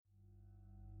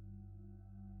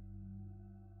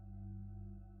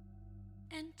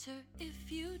Enter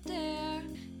if you dare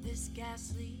this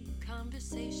ghastly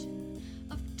conversation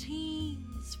of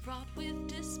teens fraught with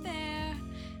despair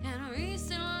and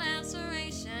recent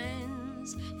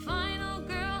lacerations. Final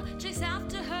girl, chase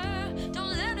after her,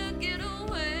 don't let her get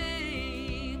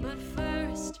away. But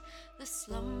first, the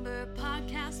Slumber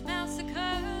Podcast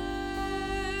Massacre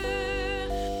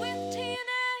with TNA.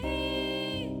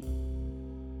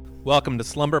 Welcome to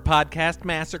Slumber Podcast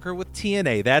Massacre with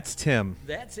TNA. That's Tim.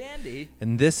 That's Andy.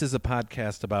 And this is a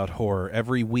podcast about horror.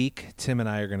 Every week, Tim and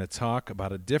I are going to talk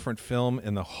about a different film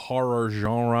in the horror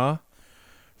genre,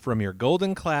 from your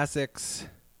golden classics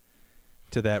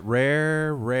to that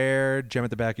rare gem at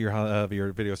the back of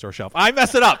your video store shelf. I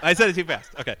messed it up. I said it too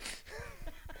fast. Okay.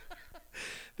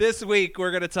 This week, we're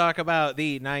going to talk about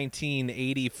the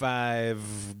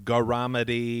 1985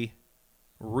 Garamedy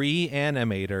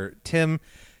Reanimator. Tim,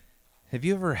 have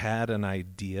you ever had an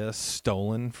idea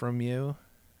stolen from you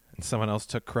and someone else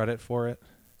took credit for it?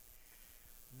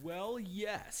 Well,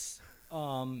 yes.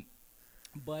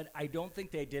 But I don't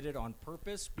think they did it on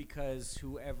purpose because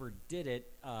whoever did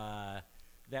it,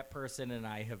 that person and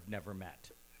I have never met.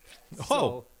 Oh.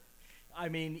 So, I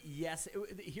mean, yes,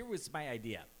 here was my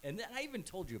idea. And then I even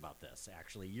told you about this,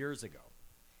 actually, years ago.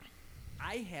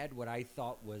 I had what I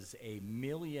thought was a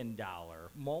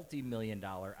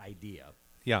multi-million-dollar idea.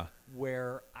 Yeah.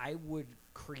 Where I would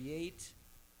create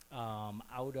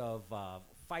out of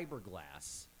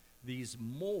fiberglass these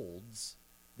molds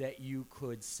that you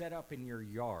could set up in your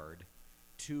yard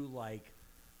to, like,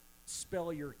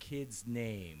 spell your kid's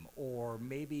name, or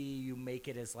maybe you make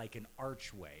it as like an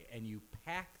archway and you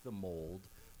pack the mold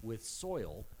with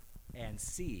soil and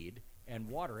seed and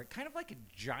water it, kind of like a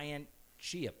giant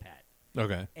chia pet.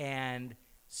 Okay. And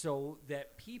so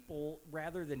that people,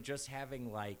 rather than just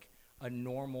having like a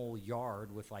normal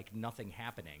yard with like nothing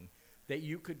happening, that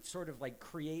you could sort of like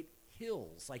create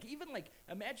hills. Like even like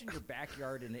imagine your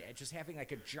backyard and just having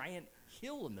like a giant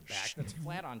hill in the back that's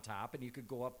flat on top, and you could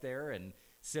go up there and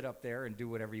sit up there and do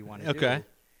whatever you want to do. Okay.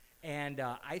 And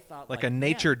I thought like a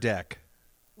nature man, deck.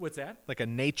 What's that? Like a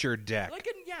nature deck.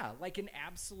 Like an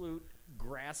absolute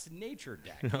grass nature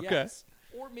deck. Okay. Yes.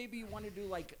 Or maybe you want to do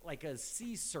like a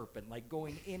sea serpent, like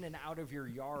going in and out of your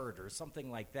yard or something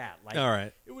like that. Like, all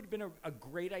right. It would have been a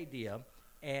great idea.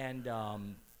 And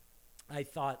I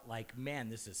thought, like, man,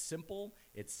 this is simple.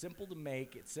 It's simple to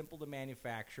make. It's simple to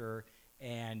manufacture.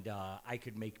 And I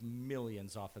could make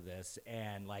millions off of this.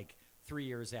 And, like, 3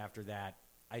 years after that,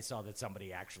 I saw that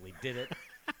somebody actually did it.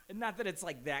 And not that it's,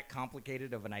 like, that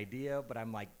complicated of an idea, but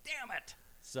I'm like, damn it.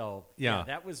 So yeah,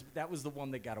 that was the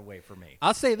one that got away for me.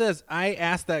 I'll say this. I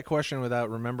asked that question without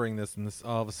remembering this, and this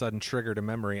all of a sudden triggered a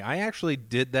memory. I actually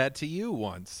did that to you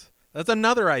once. That's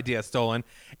another idea stolen.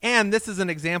 And this is an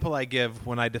example I give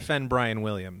when I defend Brian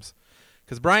Williams.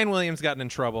 Because Brian Williams got in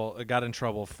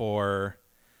trouble for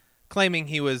claiming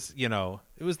he was, it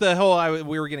was the whole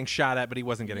we were getting shot at, but he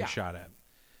wasn't getting shot at.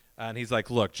 And he's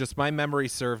like, look, just my memory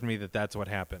served me that's what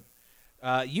happened.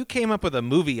 You came up with a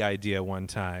movie idea one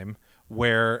time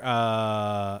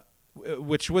where,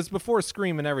 which was before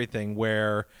Scream and everything,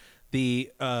 where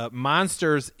the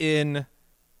monsters in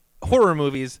horror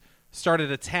movies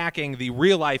started attacking the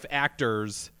real life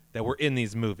actors that were in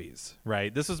these movies.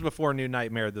 Right? This was before New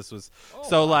Nightmare. This was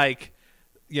someone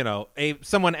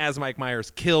as Mike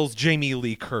Myers kills Jamie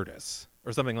Lee Curtis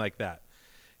or something like that.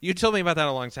 You told me about that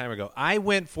a long time ago. I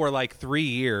went for like 3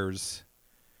 years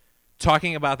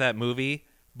talking about that movie,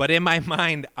 but in my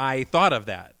mind, I thought of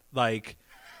that. Like,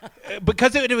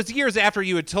 because it was years after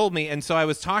you had told me, and so I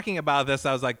was talking about this.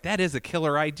 I was like, that is a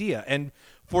killer idea. And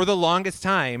for the longest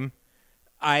time,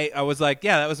 I was like,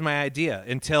 yeah, that was my idea.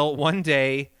 Until one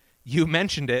day you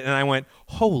mentioned it, and I went,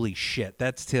 holy shit,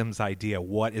 that's Tim's idea.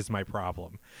 What is my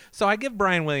problem? So I give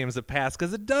Brian Williams a pass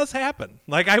because it does happen.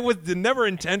 Like, I was never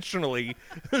intentionally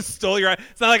stole your idea.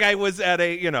 It's not like I was at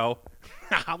a,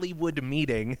 Hollywood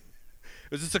meeting. It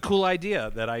was just a cool idea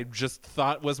that I just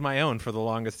thought was my own for the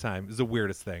longest time. It was the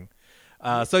weirdest thing.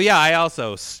 So, yeah, I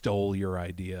also stole your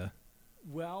idea.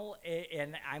 Well,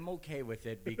 and I'm okay with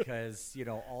it because,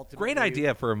 ultimately... Great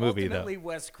idea for a movie, ultimately,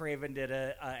 Wes Craven did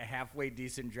a halfway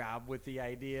decent job with the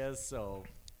idea, so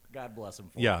God bless him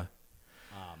for it. Yeah.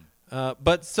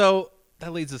 But so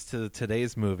that leads us to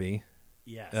today's movie.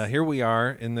 Yes. Here we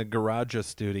are in the Garage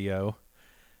Studio.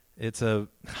 It's a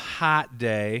hot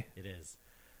day. It is.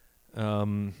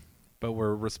 But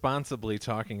we're responsibly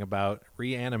talking about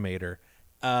Reanimator.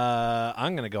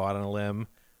 I'm going to go out on a limb.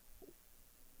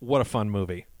 What a fun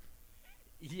movie.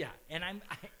 Yeah, and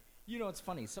it's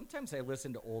funny. Sometimes I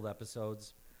listen to old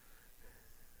episodes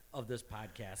of this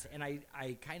podcast, and I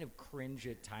kind of cringe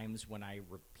at times when I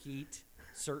repeat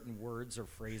certain words or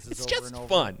phrases It's over just and over.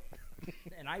 fun.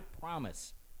 And I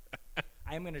promise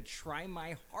I'm going to try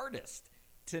my hardest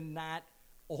to not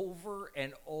over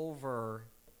and over,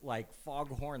 like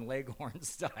Foghorn Leghorn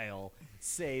style,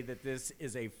 say that this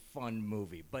is a fun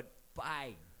movie. But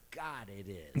by God, it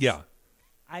is. Yeah.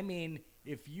 I mean,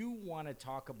 if you want to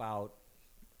talk about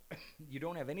you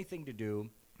don't have anything to do,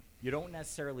 you don't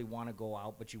necessarily want to go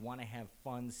out, but you want to have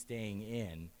fun staying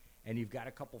in, and you've got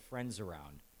a couple friends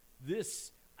around.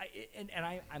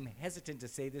 I'm hesitant to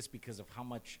say this because of how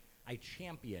much I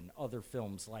champion other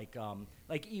films like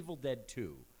Evil Dead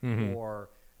 2 or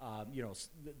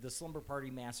the Slumber Party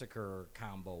Massacre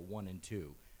combo 1 and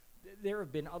 2. There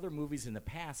have been other movies in the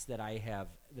past that I have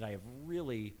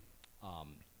really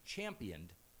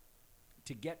championed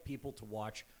to get people to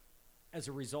watch as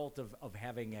a result of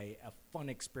having a fun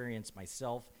experience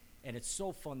myself, and it's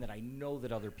so fun that I know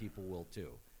that other people will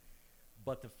too.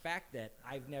 But the fact that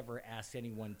I've never asked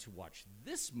anyone to watch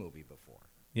this movie before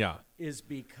Yeah. is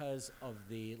because of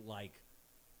the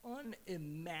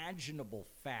unimaginable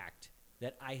fact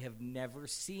that I have never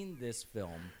seen this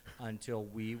film until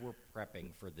we were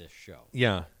prepping for this show.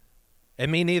 Yeah.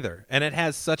 And me neither. And it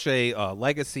has such a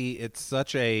legacy. It's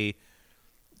such a,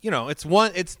 it's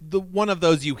one of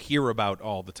those you hear about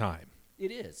all the time.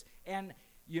 It is. And,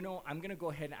 I'm going to go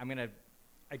ahead and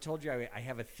I told you I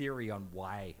have a theory on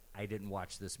why I didn't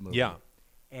watch this movie. Yeah.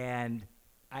 And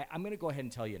I'm going to go ahead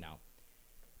and tell you now.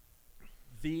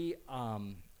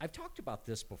 I've talked about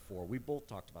this before. We both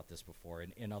talked about this before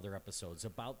in other episodes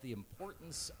about the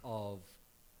importance of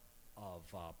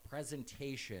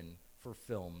presentation for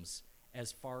films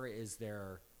as far as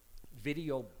their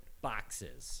video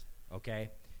boxes, okay?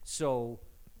 So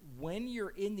when you're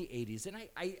in the 80s, and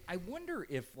I wonder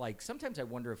if, sometimes I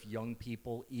wonder if young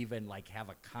people even, have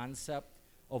a concept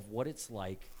of what it's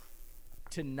like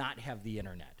to not have the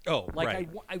internet. Oh, right.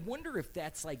 I wonder if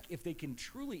that's, if they can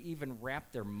truly even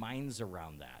wrap their minds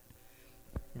around that.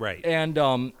 Right. And,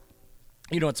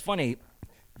 it's funny.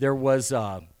 There was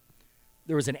an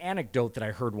anecdote that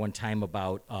I heard one time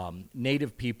about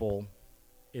Native people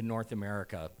in North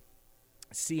America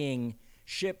seeing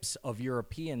ships of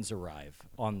Europeans arrive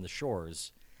on the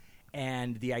shores,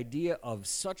 and the idea of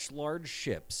such large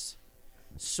ships,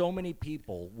 so many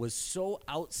people, was so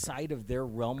outside of their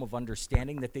realm of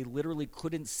understanding that they literally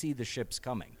couldn't see the ships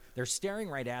coming. They're staring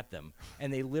right at them,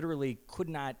 and they literally could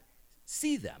not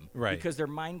see them because their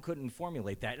mind couldn't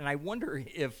formulate that. And I wonder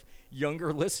if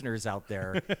younger listeners out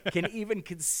there can even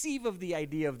conceive of the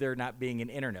idea of there not being an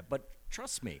internet. But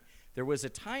trust me, there was a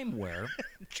time where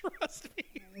Trust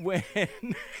me. when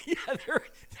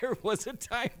there was a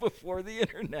time before the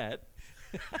internet.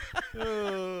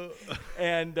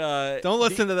 And Don't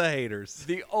listen to the haters.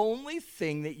 the only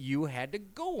thing that you had to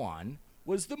go on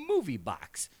was the movie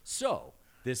box. So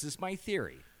this is my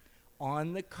theory.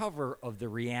 On the cover of the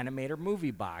Reanimator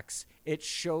movie box, it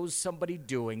shows somebody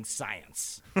doing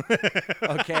science.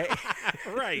 Okay?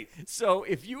 Right. So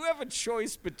if you have a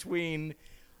choice between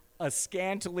a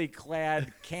scantily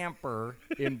clad camper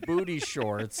in booty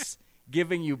shorts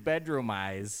giving you bedroom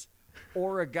eyes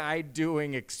or a guy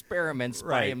doing experiments by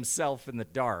Right. himself in the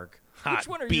dark, Hot which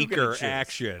one are you going beaker to choose?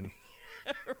 action.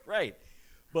 Right.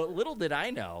 But little did I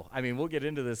know. I mean, we'll get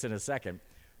into this in a second.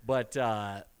 But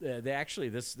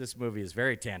this movie is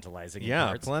very tantalizing. Yeah, in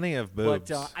parts. plenty of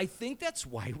boobs. But I think that's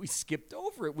why we skipped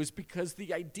over it, was because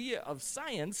the idea of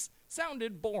science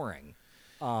sounded boring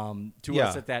to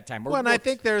us at that time. Or Well, and I looked-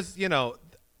 think there's,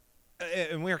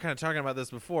 and we were kind of talking about this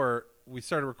before we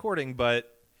started recording,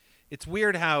 but it's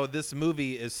weird how this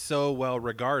movie is so well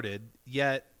regarded,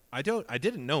 yet I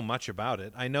didn't know much about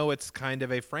it. I know it's kind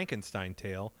of a Frankenstein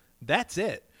tale. That's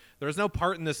it. There's no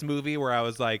part in this movie where I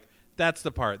was like, that's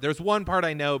the part. There's one part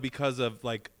I know because of,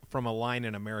 from a line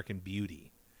in American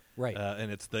Beauty. right.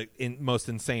 And it's the most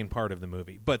insane part of the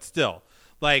movie. But still,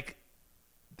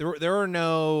 there are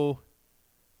no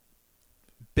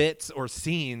bits or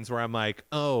scenes where I'm like,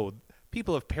 oh,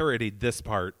 people have parodied this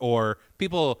part, or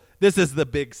this is the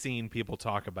big scene people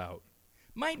talk about.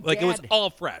 My dad, Like, it was all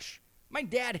fresh. my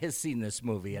dad has seen this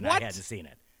movie, and What? I hadn't seen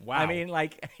it. Wow. I mean,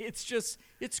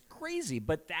 it's crazy.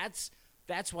 But that's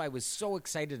why I was so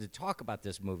excited to talk about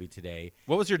this movie today.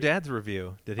 What was your dad's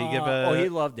review? Did he give a... he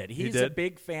loved it. He's a did?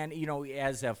 big fan.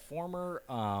 As a former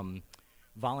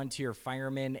volunteer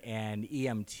fireman and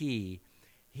EMT,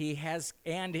 he has,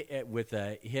 and with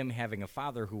him having a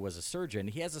father who was a surgeon,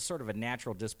 he has a sort of a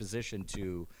natural disposition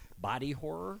to body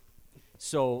horror.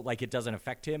 So, it doesn't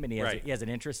affect him, and he has an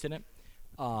interest in it.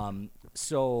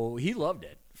 So he loved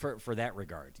it for that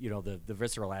regard, the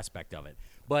visceral aspect of it.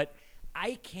 But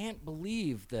I can't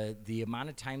believe the amount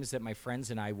of times that my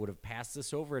friends and I would have passed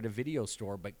this over at a video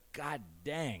store, but god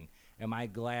dang, am I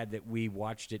glad that we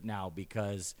watched it now,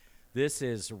 because this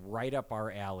is right up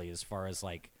our alley as far as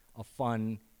like a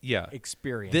fun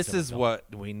experience. This of a is film.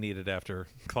 what we needed after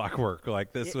Clockwork.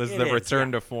 Like, this was It the is,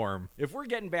 return to form. If we're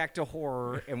getting back to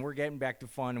horror and we're getting back to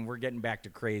fun and we're getting back to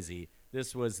crazy,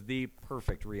 this was the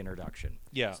perfect reintroduction.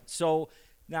 Yeah. So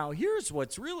now here's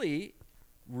what's really,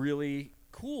 really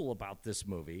cool about this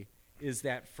movie is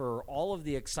that for all of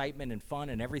the excitement and fun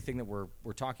and everything that we're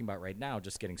talking about right now,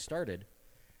 just getting started,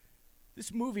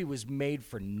 this movie was made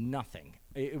for nothing.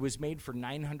 It was made for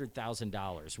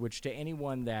 $900,000, which to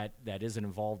anyone that isn't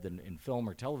involved in film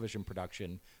or television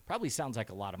production probably sounds like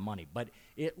a lot of money. But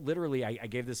it literally, I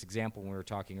gave this example when we were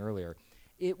talking earlier,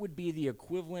 it would be the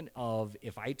equivalent of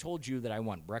if I told you that I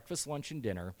want breakfast, lunch, and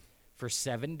dinner for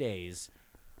 7 days,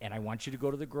 and I want you to go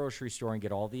to the grocery store and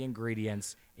get all the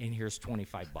ingredients, and here's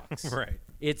 $25. Right.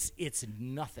 It's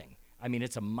nothing. I mean,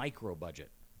 it's a micro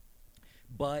budget.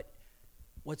 But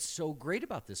what's so great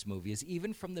about this movie is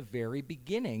even from the very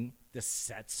beginning, the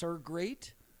sets are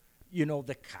great. You know,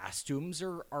 the costumes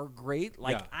are great.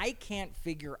 Like, Yeah. I can't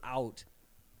figure out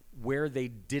where they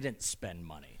didn't spend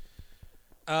money.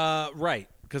 Right,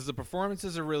 because the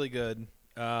performances are really good.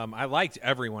 I liked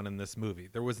everyone in this movie.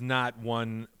 There was not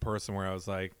one person where I was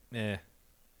like, eh.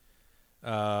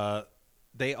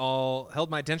 They all held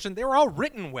my attention. They were all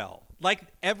written well. Like,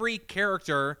 every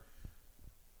character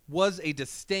was a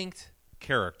distinct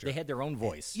character. They had their own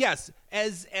voice. Yes,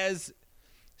 as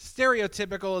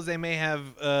stereotypical as they may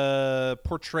have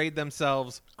portrayed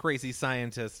themselves, crazy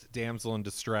scientist, damsel in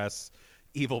distress,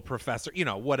 evil professor,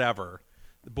 whatever,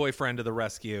 the boyfriend to the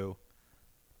rescue,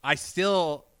 I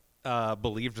still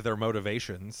believed their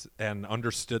motivations and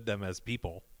understood them as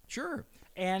people. Sure.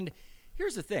 And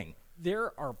here's the thing.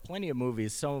 There are plenty of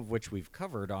movies, some of which we've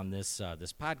covered on this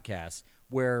podcast,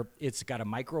 where it's got a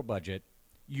micro budget.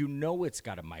 You know it's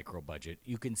got a micro budget.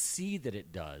 You can see that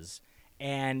it does.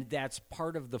 And that's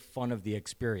part of the fun of the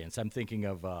experience. I'm thinking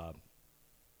of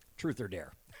Truth or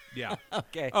Dare. Yeah.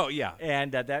 Okay. Oh, yeah.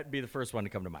 And that'd be the first one to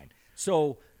come to mind.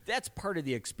 So that's part of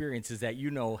the experience is that,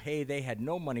 hey, they had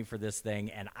no money for this thing,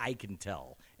 and I can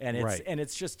tell. And it's Right. and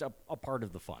it's just a part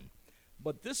of the fun.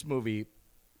 But this movie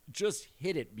just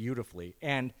hit it beautifully.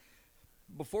 And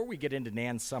before we get into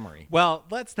Nan's summary. Well,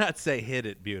 let's not say hit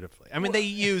it beautifully. I mean, they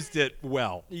used it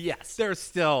well. Yes. There's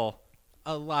still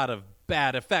a lot of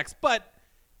bad effects, but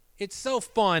it's so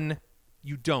fun,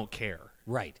 you don't care.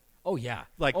 Right. Oh, yeah.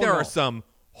 Like, Oh, there no. are some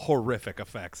horrific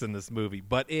effects in this movie,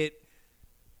 but it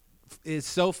is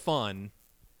so fun,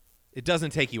 it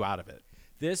doesn't take you out of it.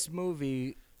 This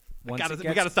movie, We once it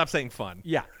got gets- to stop saying fun.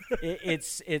 Yeah,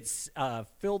 it's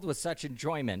filled with such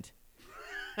enjoyment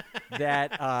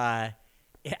that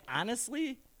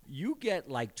honestly, you get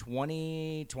like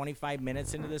 20, 25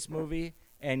 minutes into this movie,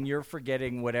 and you're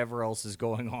forgetting whatever else is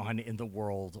going on in the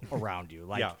world around you.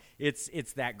 Like, Yeah.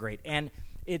 it's that great. And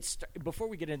before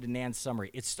we get into Nan's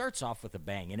summary, it starts off with a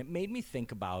bang, and it made me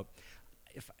think about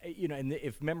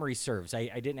if memory serves. I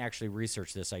didn't actually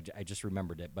research this. I just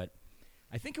remembered it, but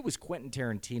I think it was Quentin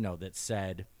Tarantino that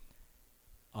said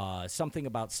something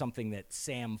about something that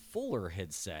Sam Fuller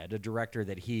had said, a director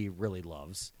that he really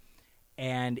loves.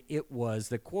 And it was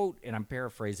the quote, and I'm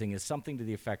paraphrasing, is something to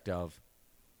the effect of,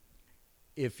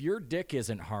 if your dick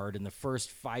isn't hard in the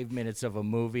first 5 minutes of a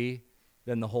movie,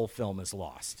 then the whole film is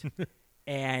lost.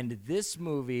 And this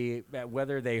movie,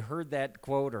 whether they heard that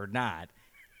quote or not,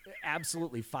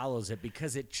 absolutely follows it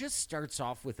because it just starts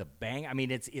off with a bang. I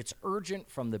mean, it's urgent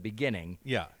from the beginning.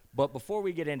 Yeah. But before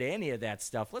we get into any of that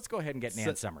stuff, let's go ahead and get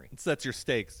Nan's summary. Sets your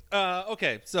stakes.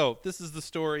 Okay, so this is the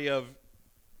story of,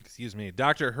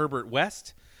 Dr. Herbert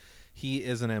West. He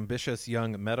is an ambitious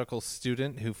young medical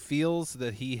student who feels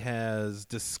that he has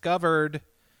discovered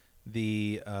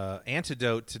the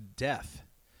antidote to death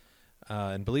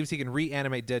and believes he can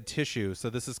reanimate dead tissue. So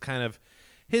this is kind of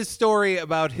his story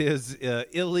about his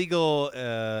illegal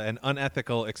and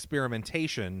unethical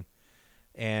experimentation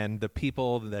and the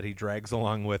people that he drags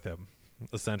along with him,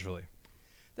 essentially.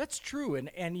 That's true,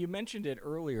 and you mentioned it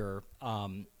earlier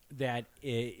that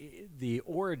the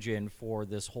origin for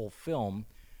this whole film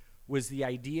was the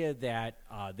idea that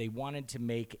they wanted to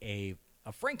make a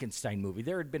Frankenstein movie.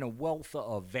 There had been a wealth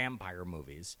of vampire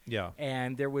movies, Yeah.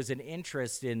 and there was an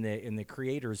interest in the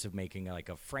creators of making like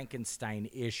a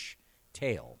Frankenstein-ish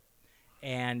tale.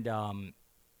 And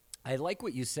I like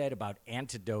what you said about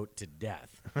antidote to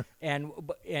death. and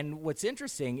what's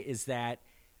interesting is that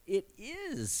it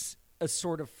is a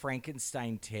sort of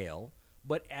Frankenstein tale,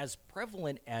 but as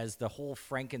prevalent as the whole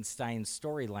Frankenstein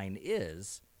storyline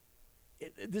is,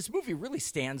 this movie really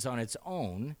stands on its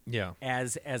own Yeah.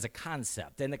 as a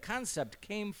concept. And the concept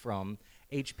came from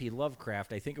H.P.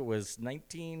 Lovecraft. I think it was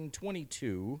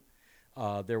 1922.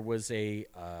 There was a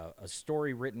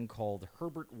story written called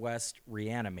Herbert West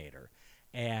Reanimator.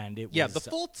 And it Yeah, was... the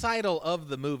full title of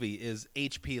the movie is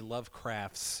H.P.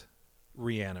 Lovecraft's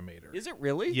Reanimator. Is it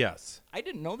really? Yes. I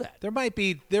didn't know that. There might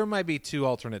be two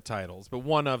alternate titles, but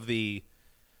one of the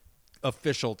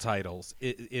official titles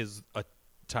is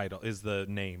the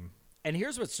name. And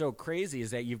here's what's so crazy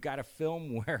is that you've got a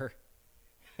film where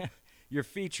you're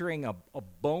featuring a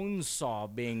bone saw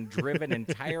being driven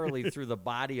entirely through the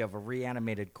body of a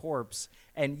reanimated corpse,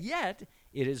 and yet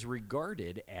it is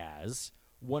regarded as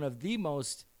one of the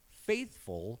most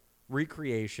faithful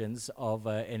recreations of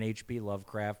an H.P.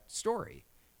 Lovecraft story,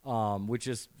 which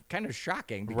is kind of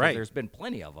shocking because Right. there's been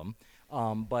plenty of them.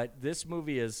 But this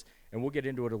movie is, and we'll get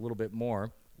into it a little bit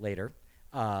more later,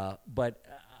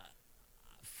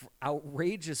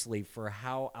 outrageously for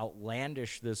how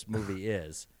outlandish this movie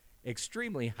is,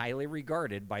 extremely highly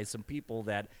regarded by some people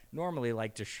that normally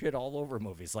like to shit all over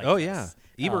movies like Oh this.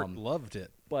 yeah, Ebert loved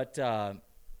it. But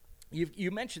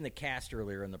you mentioned the cast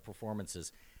earlier and the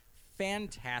performances.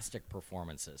 Fantastic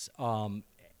performances.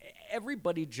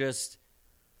 Everybody just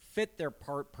fit their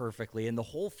part perfectly, and the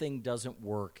whole thing doesn't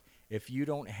work if you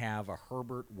don't have a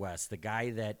Herbert West, the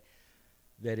guy that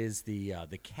is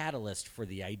the catalyst for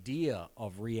the idea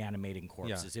of reanimating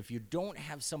corpses. Yeah. If you don't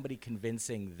have somebody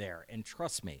convincing there, and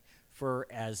trust me, for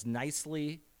as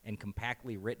nicely and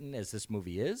compactly written as this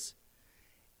movie is,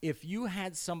 if you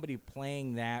had somebody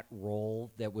playing that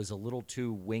role that was a little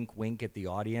too wink at the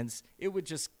audience, it would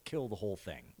just kill the whole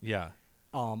thing. Yeah,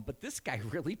 But this guy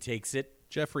really takes it,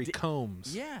 Jeffrey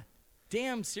Combs. yeah,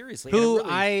 damn seriously. Who And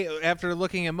it really, after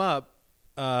looking him up,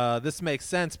 this makes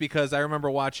sense because I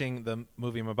remember watching the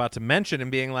movie I'm about to mention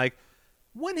and being like,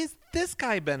 when has this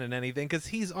guy been in anything? Because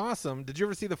he's awesome. Did you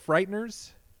ever see The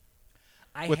Frighteners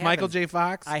with Michael J.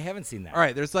 Fox? I haven't seen that. All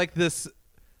right, there's like this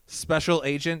special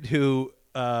agent who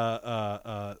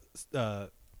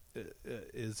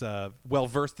is well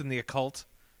versed in the occult,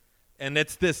 and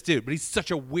it's this dude, but he's such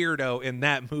a weirdo in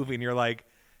that movie, and you're like,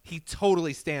 he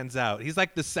totally stands out. He's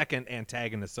like the second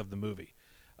antagonist of the movie,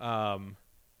 and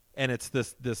it's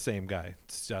this same guy,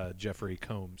 it's, Jeffrey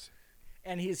Combs.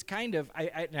 And he's kind of,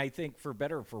 I think, for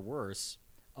better or for worse,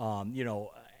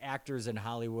 actors in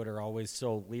Hollywood are always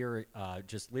so leery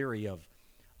of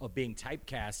being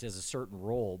typecast as a certain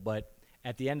role, but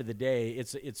at the end of the day,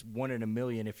 it's 1 in a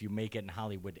million if you make it in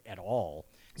Hollywood at all.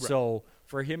 Right. So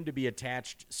for him to be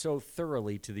attached so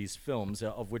thoroughly to these films,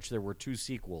 of which there were 2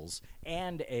 sequels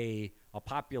and a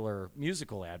popular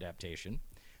musical adaptation,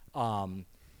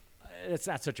 it's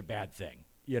not such a bad thing,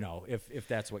 if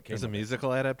that's what came. There's a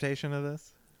musical adaptation of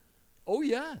this? Oh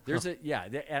yeah, there's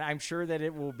and I'm sure that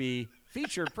it will be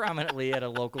featured prominently at a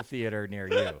local theater near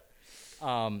you.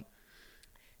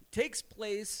 Takes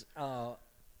place.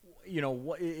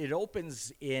 It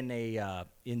opens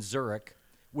in Zurich,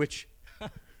 which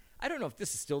I don't know if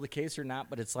this is still the case or not,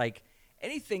 but it's like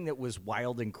anything that was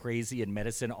wild and crazy in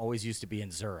medicine always used to be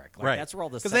in Zurich. Like, right. That's where all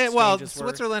the sex changes were.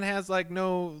 Switzerland has like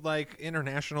no like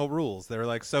international rules. They're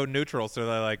like so neutral. So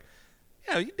they're like,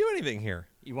 yeah, you can do anything here.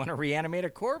 You want to reanimate a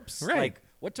corpse? Right. Like,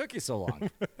 what took you so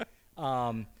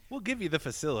long? We'll give you the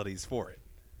facilities for it.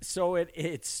 So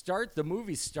the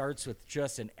movie starts with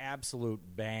just an absolute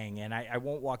bang, and I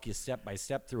won't walk you step by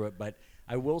step through it, but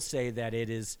I will say that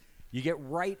you get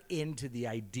right into the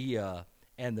idea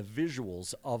and the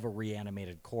visuals of a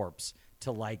reanimated corpse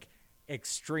to like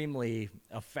extremely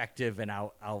effective and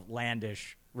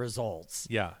outlandish results.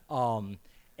 Yeah.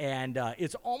 And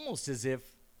it's almost as if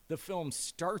the film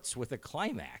starts with a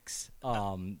climax.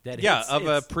 Of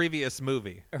a previous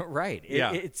movie. Right.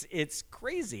 Yeah. It's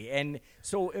crazy. And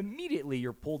so immediately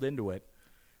you're pulled into it.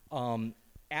 And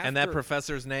that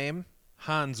professor's name?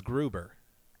 Hans Gruber.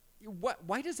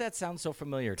 Why does that sound so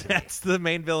familiar to me? That's the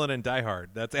main villain in Die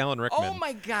Hard. That's Alan Rickman. Oh,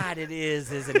 my God, it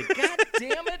is, isn't it? God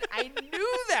damn it. I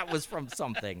knew that was from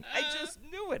something. I just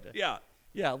knew it. Yeah.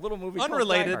 Yeah, a little movie called Die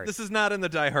Unrelated. Hard. This is not in the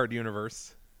Die Hard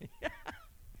universe.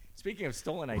 Speaking of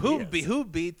stolen ideas.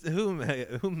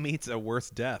 Who meets a worse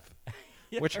death?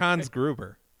 Which Hans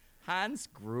Gruber? Hans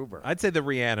Gruber. I'd say the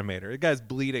Reanimator. The guy's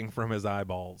bleeding from his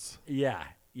eyeballs. Yeah,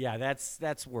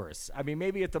 that's worse. I mean,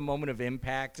 maybe at the moment of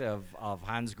impact of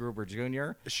Hans Gruber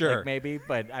Jr. Sure. Like maybe,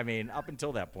 but I mean, up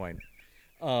until that point.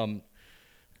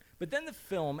 But then the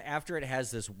film, after it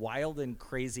has this wild and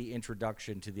crazy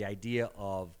introduction to the idea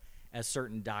of, as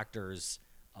certain doctors,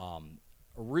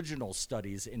 original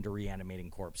studies into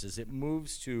reanimating corpses, it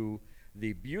moves to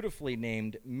the beautifully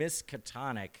named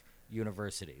Miskatonic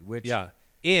University, which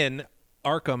in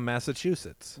Arkham,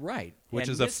 Massachusetts, Right. which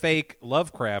And is a Mist- fake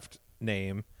Lovecraft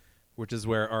name, which is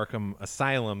where Arkham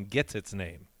Asylum gets its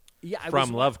name. Yeah,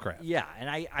 from Lovecraft. Yeah, and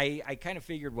I kind of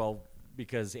figured, well,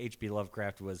 because H.P.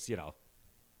 Lovecraft was, I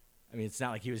mean, it's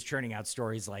not like he was churning out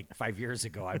stories like 5 years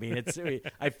ago. I mean,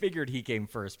 I figured he came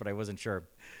first, but I wasn't sure.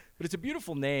 But it's a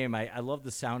beautiful name. I love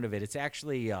the sound of it. It's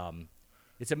actually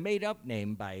it's a made-up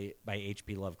name by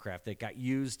H.P. Lovecraft that got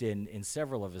used in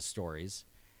several of his stories.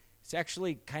 It's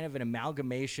actually kind of an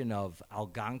amalgamation of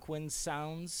Algonquin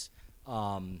sounds.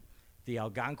 The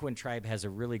Algonquin tribe has a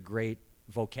really great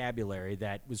vocabulary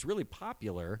that was really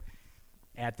popular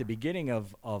at the beginning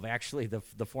of actually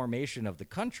the formation of the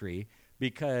country,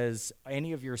 because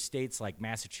any of your states like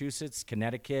Massachusetts,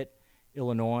 Connecticut,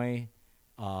 Illinois,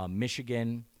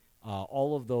 Michigan,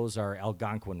 all of those are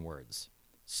Algonquin words.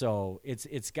 So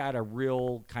it's got a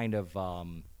real kind of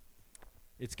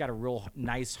it's got a real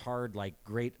nice, hard, like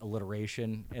great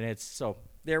alliteration, and it's so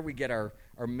there we get our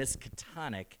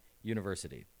Miskatonic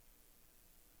University.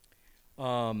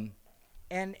 And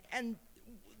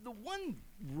the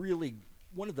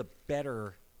one of the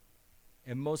better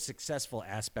and most successful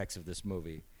aspects of this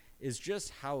movie is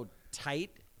just how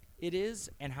tight it is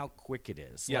and how quick it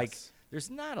is. Yes. Like there's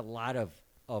not a lot of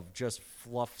just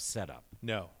fluff setup.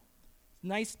 No.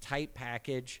 Nice tight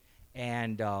package,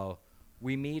 and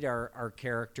we meet our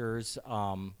characters.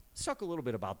 Let's talk a little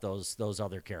bit about those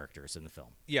other characters in the film.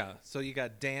 Yeah, so you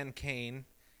got Dan Kane.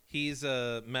 He's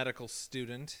a medical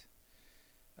student,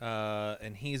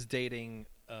 and he's dating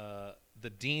the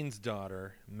dean's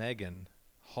daughter, Megan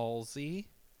Halsey.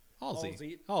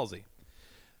 Halsey.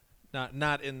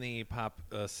 Not in the pop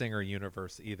singer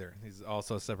universe either. He's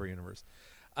also a separate universe.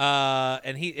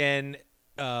 And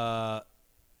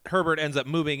Herbert ends up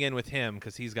moving in with him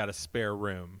because he's got a spare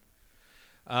room.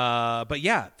 But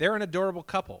yeah, they're an adorable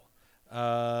couple.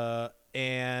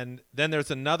 And then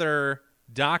there's another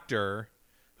doctor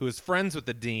who is friends with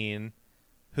the dean,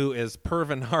 who is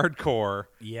pervin hardcore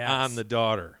on the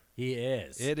daughter. He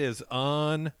is. It is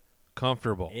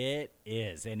uncomfortable. It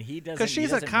is, and he doesn't. Because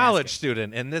she's a college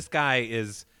student, and this guy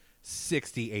is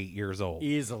 68 years old.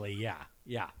 Easily,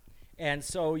 yeah. And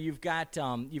so you've got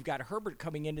Herbert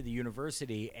coming into the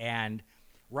university, and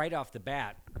right off the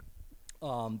bat,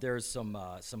 there's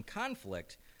some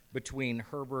conflict between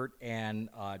Herbert and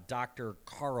Dr.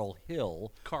 Carl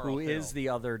Hill, who is the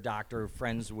other doctor,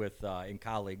 friends with and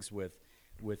colleagues with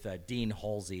Dean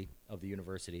Halsey of the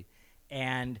university,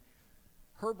 and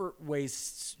Herbert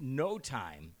wastes no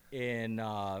time in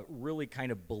really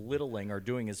kind of belittling or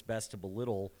doing his best to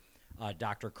belittle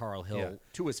Dr. Carl Hill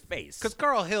to his face. Because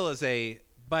Carl Hill is a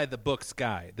by-the-books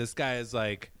guy. This guy is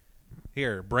like,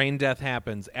 here, brain death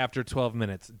happens after 12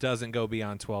 minutes, doesn't go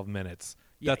beyond 12 minutes.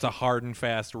 That's a hard and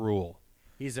fast rule.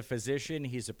 He's a physician.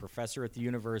 He's a professor at the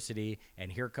university,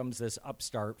 and here comes this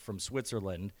upstart from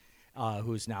Switzerland,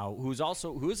 who is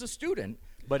a student,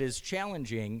 but is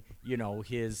challenging,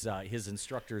 his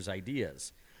instructor's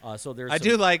ideas. So there's. I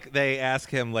do like they ask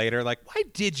him later, like, why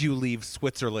did you leave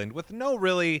Switzerland? With no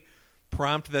really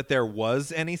prompt that there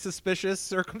was any suspicious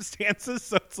circumstances.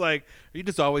 So it's like, are you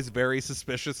just always very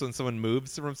suspicious when someone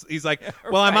moves from? He's like,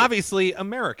 well, I'm obviously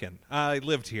American. I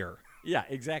lived here. Yeah,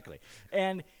 exactly.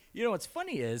 And what's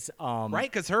funny is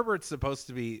right, because Herbert's supposed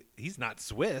to be. He's not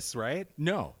Swiss, right?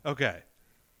 No. Okay.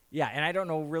 Yeah, and I don't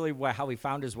know really how he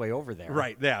found his way over there.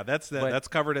 Right. Yeah, that's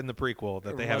covered in the prequel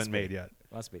that they haven't made yet.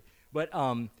 Must be. But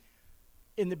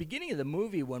in the beginning of the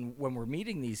movie, when we're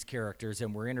meeting these characters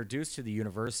and we're introduced to the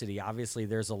university, obviously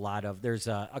there's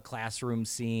a classroom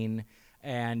scene,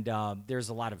 and there's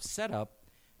a lot of setup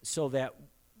so that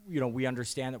we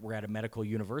understand that we're at a medical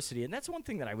university. And that's one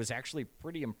thing that I was actually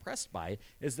pretty impressed by,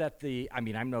 is that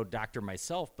I'm no doctor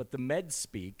myself, but the med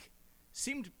speak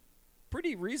seemed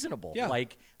pretty reasonable. Yeah,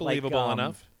 believable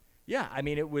enough. Yeah, I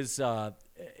mean, it was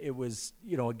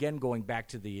again, going back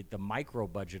to the micro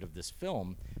budget of this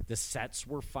film, the sets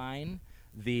were fine.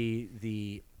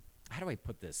 The how do I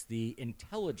put this? The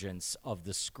intelligence of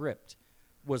the script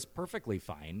was perfectly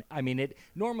fine. I mean, it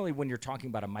normally when you're talking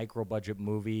about a micro budget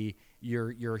movie,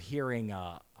 you're hearing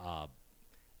a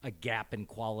gap in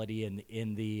quality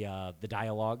in the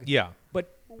dialogue. Yeah.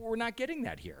 But we're not getting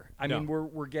that here. I mean,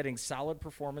 we're getting solid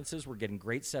performances. We're getting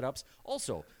great setups.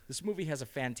 Also, this movie has a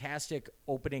fantastic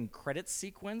opening credits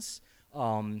sequence,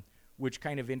 which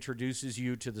kind of introduces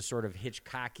you to the sort of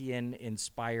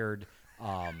Hitchcockian-inspired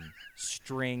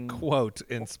string. Quote,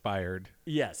 inspired.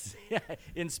 Yes.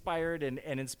 Inspired, and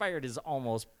inspired is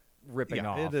almost ripping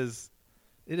off.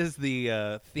 It is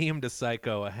the theme to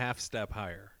Psycho a half step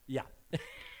higher. Yeah.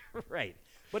 Right.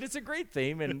 But it's a great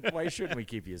theme, and why shouldn't we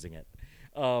keep using it?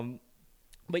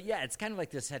 But But yeah, it's kind of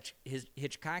like this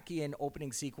Hitchcockian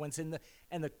opening sequence. And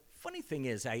the funny thing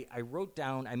is, I wrote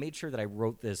down, I made sure that I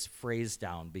wrote this phrase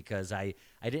down because I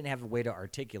didn't have a way to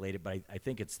articulate it, but I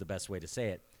think it's the best way to say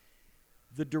it.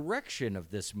 The direction of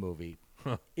this movie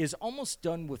is almost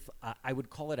done with, I would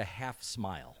call it a half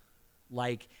smile.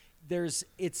 Like,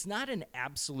 it's not an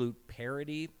absolute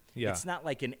parody. Yeah. It's not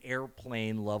like an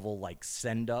airplane level, like,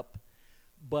 send up,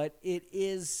 but it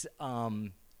is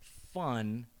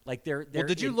fun. Like, they're Well,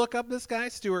 did you look up this guy,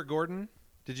 Stuart Gordon?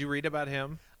 Did you read about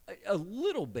him? a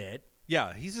little bit.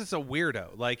 Yeah, he's just a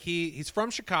weirdo. Like, he's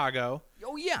from Chicago.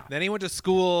 Oh, yeah. Then he went to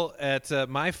school at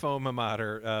my alma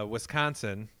mater,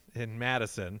 Wisconsin, in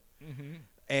Madison. Mm-hmm.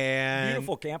 And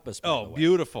Beautiful campus, by the way.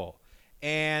 Beautiful.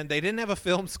 And they didn't have a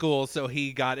film school, so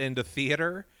he got into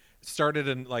theater, started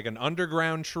an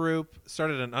underground troupe,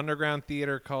 started an underground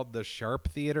theater called the Sharp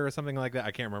Theater or something like that.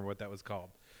 I can't remember what that was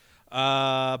called.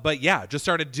 But yeah, just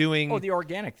started doing... Oh, the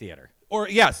Organic Theater. Or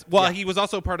yes, well, Yeah. he was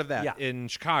also part of that in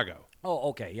Chicago. Oh,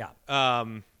 okay, yeah.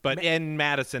 But in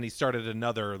Madison, he started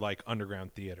another like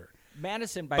underground theater.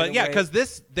 Madison, by the way... But yeah,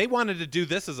 because they wanted to do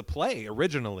this as a play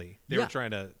originally. They were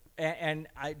trying to... And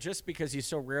I, just because you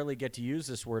so rarely get to use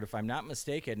this word, if I'm not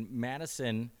mistaken,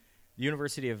 Madison, the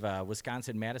University of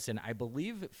Wisconsin-Madison, I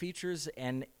believe features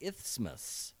an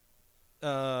isthmus.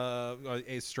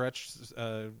 A stretch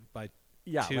by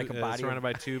two, like a body surrounded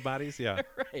by two bodies. Yeah,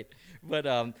 right. But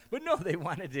no, they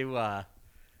wanted to.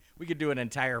 We could do an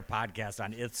entire podcast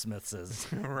on isthmuses.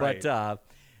 Right.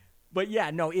 But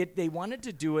yeah, no. They wanted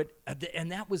to do it,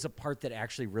 and that was a part that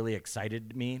actually really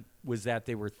excited me. Was that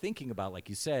they were thinking about, like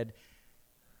you said,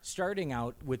 starting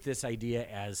out with this idea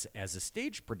as a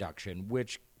stage production,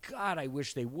 which God, I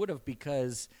wish they would have,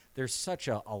 because there's such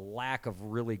a lack of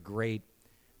really great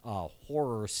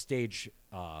horror stage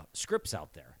scripts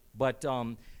out there. But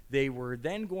they were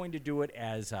then going to do it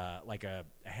as like a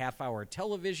half-hour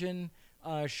television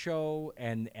show,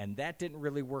 and that didn't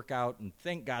really work out, and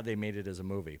thank God they made it as a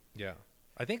movie. yeah.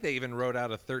 I think they even wrote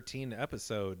out a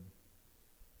 13-episode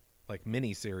like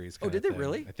mini-series. Oh, did they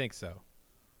really? I think so.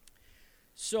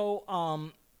 So,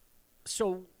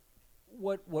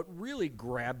 what really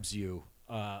grabs you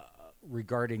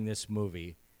regarding this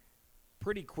movie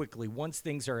pretty quickly once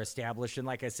things are established, and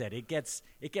like I said, it gets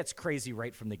crazy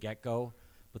right from the get-go.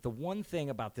 But the one thing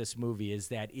about this movie is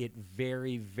that it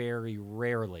very, very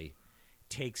rarely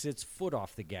takes its foot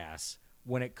off the gas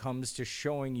when it comes to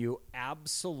showing you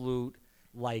absolute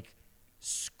like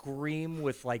scream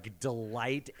with like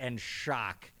delight and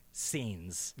shock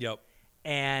scenes. Yep.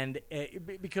 And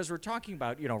because we're talking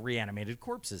about, reanimated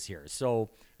corpses here. So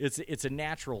it's a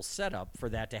natural setup for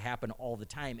that to happen all the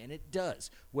time, and it does,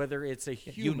 whether it's a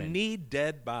human. You need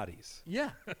dead bodies.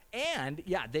 Yeah. And,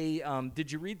 yeah, they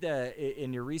did you read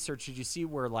in your research, did you see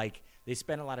where, like, they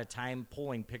spent a lot of time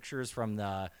pulling pictures from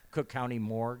the Cook County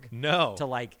morgue? No. To,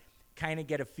 like, kind of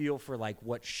get a feel for, like,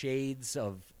 what shades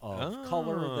of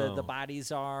color the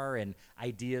bodies are and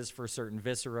ideas for certain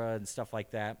viscera and stuff like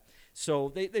that.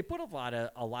 So they put a lot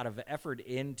of effort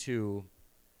into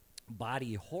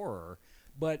body horror,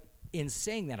 but in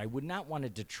saying that, I would not want to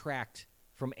detract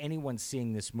from anyone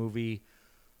seeing this movie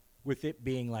with it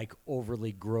being like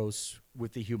overly gross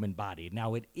with the human body.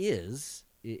 Now it is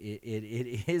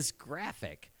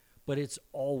graphic, but it's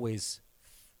always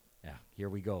here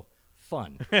we go,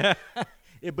 fun. But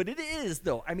it is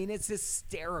though. I mean, it's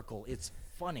hysterical. It's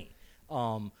funny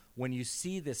when you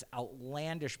see this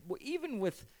outlandish, even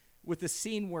with the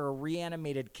scene where a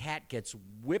reanimated cat gets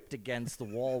whipped against the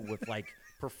wall with like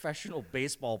professional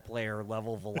baseball player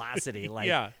level velocity. Like,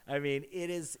 yeah. I mean,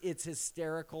 it's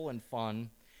hysterical and fun.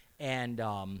 And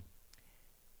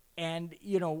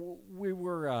we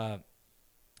were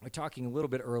talking a little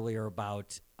bit earlier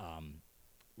about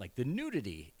like the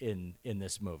nudity in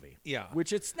this movie. Yeah.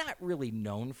 Which it's not really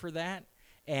known for that.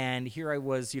 And here I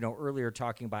was, earlier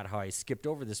talking about how I skipped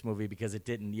over this movie because it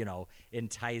didn't,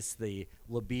 entice the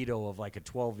libido of like a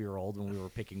 12-year-old when we were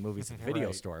picking movies at the video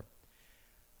Right. store.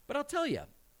 But I'll tell you,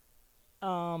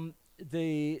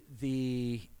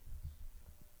 the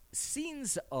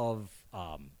scenes of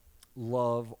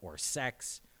love or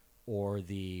sex or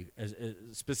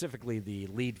specifically the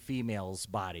lead female's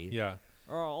body Yeah.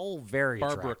 are all very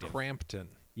Barbara attractive. Crampton.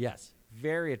 Yes,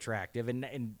 very attractive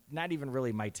and not even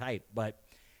really my type. But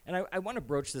I want to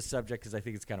broach this subject because I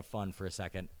think it's kind of fun for a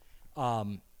second.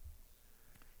 In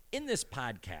this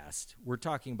podcast, we're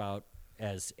talking about,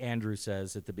 as Andrew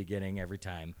says at the beginning every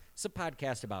time, it's a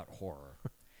podcast about horror.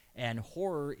 And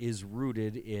horror is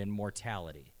rooted in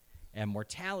mortality. And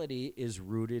mortality is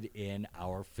rooted in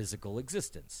our physical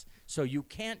existence. So you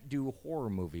can't do horror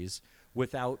movies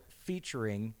without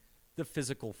featuring the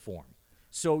physical form.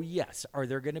 So, yes, are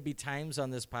there going to be times on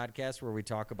this podcast where we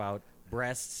talk about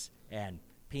breasts and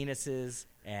penises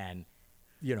and,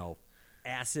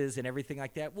 asses and everything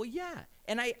like that? Well, yeah.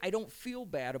 And I don't feel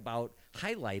bad about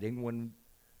highlighting when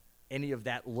any of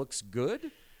that looks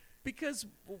good because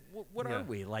what are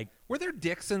we? Like, were there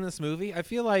dicks in this movie? I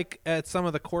feel like at some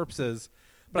of the corpses,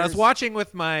 but I was watching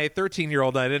with my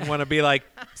 13-year-old. I didn't want to be like,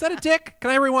 is that a dick? Can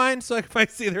I rewind so if I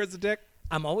see there's a dick?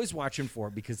 I'm always watching for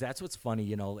it because that's what's funny.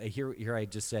 Here I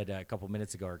just said a couple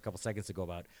minutes ago or a couple seconds ago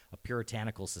about a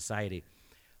puritanical society.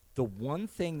 The one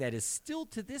thing that is still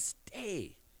to this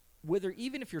day,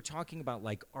 even if you're talking about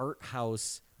like art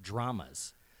house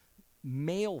dramas,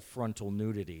 male frontal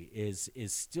nudity is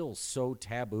still so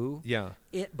taboo. Yeah.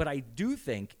 But I do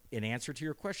think, in answer to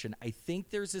your question, I think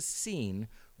there's a scene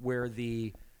where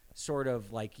the sort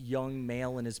of like young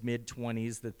male in his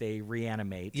mid-20s that they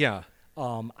reanimate. Yeah.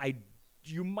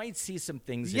 You might see some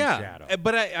things in Yeah, shadow.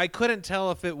 but I couldn't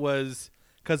tell if it was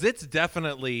because it's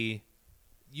definitely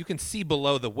you can see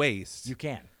below the waist. You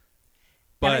can.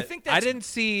 But and I think that's, didn't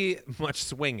see much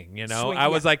swinging. Swing, I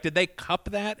was yeah. like, did they cup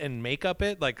that and make up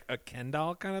it like a Ken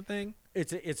doll kind of thing?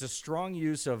 It's a strong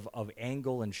use of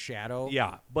angle and shadow.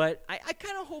 Yeah. But I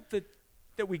kind of hope that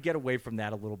we get away from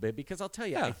that a little bit because I'll tell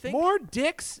you, I think more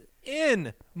dicks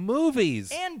in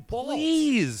movies and balls.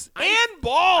 Please. And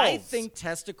balls. I think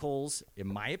testicles, in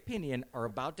my opinion, are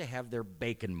about to have their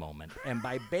bacon moment. And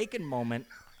by bacon moment,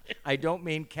 I don't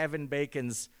mean Kevin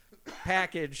Bacon's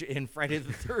package in Friday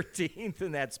the 13th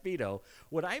in that Speedo.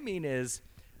 What I mean is,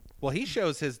 well, he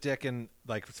shows his dick in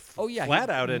like flat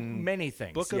out in many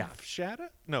things. Book of Shadow?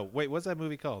 No, wait, what's that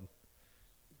movie called?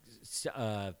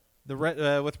 The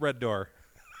red with Red Door.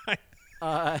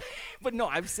 But no,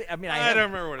 I've seen. I mean, I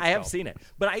don't remember what it's I have called. seen it,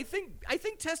 but I think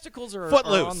testicles are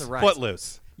Footloose. on the rise.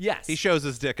 Footloose. Yes, He shows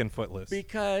his dick in Footloose.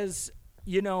 because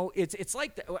it's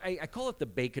like I call it the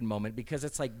bacon moment because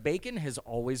it's like bacon has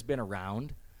always been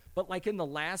around, but like in the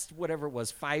last whatever it was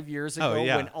 5 years ago,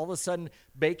 yeah. when all of a sudden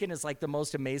bacon is like the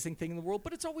most amazing thing in the world,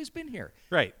 but it's always been here.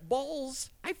 Right. Balls.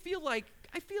 I feel like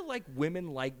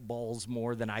women like balls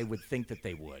more than I would think that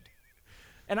they would,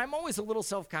 and I'm always a little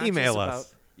self-conscious Email about.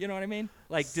 us. You know what I mean?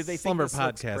 Like, did they think this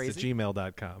looks crazy?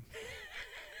 slumberpodcast@gmail.com.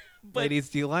 But- Ladies,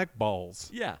 do you like balls?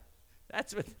 Yeah,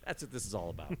 that's what this is all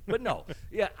about. But no,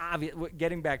 yeah.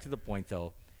 Getting back to the point,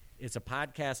 though, it's a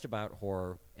podcast about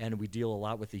horror, and we deal a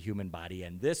lot with the human body.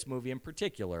 And this movie, in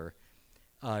particular,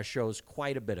 shows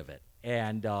quite a bit of it.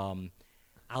 And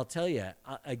I'll tell you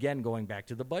again, going back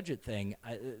to the budget thing,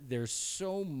 there's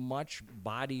so much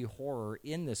body horror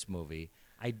in this movie.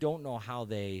 I don't know how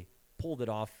they pulled it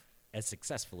off as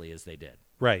successfully as they did,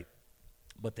 Right.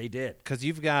 but they did. Because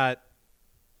you've got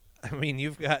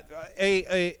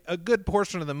a good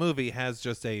portion of the movie has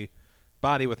just a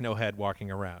body with no head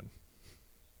walking around.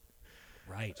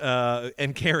 Right.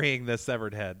 And carrying the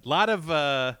severed head. A lot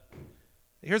of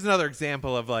here's another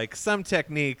example of like some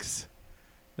techniques.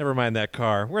 Never mind that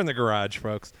car. We're in the garage,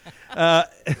 folks.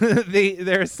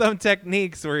 There's some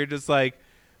techniques where you're just like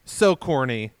so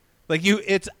corny. Like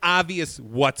it's obvious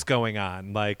what's going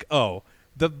on. Like, oh,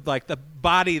 the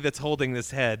body that's holding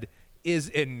this head is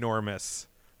enormous.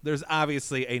 There's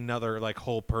obviously another like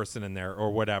whole person in there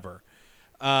or whatever.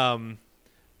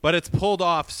 But it's pulled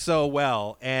off so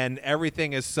well, and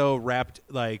everything is so wrapped.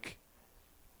 Like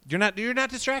you're not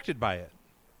distracted by it.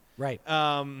 Right.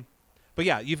 But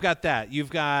yeah, you've got that. You've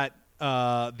got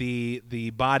the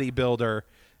bodybuilder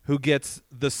who gets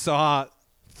the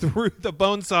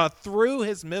bone saw through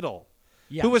his middle.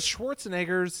 Yeah. Who was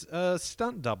Schwarzenegger's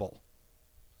stunt double?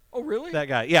 Oh, really? That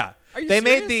guy. Yeah. Are you They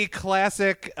serious? made the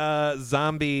classic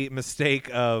zombie mistake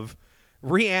of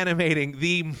reanimating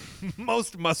the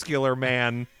most muscular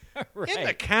man in the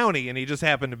Right. county, and he just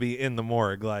happened to be in the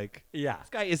morgue. Like, Yeah. this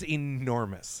guy is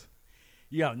enormous.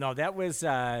 Yeah, no, that was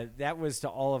to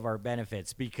all of our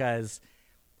benefits because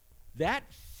that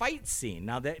fight scene.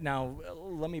 Now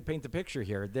let me paint the picture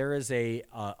here. There is I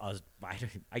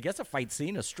guess a fight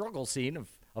scene, a struggle scene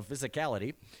of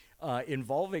physicality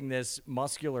involving this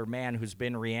muscular man who's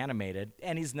been reanimated,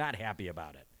 and he's not happy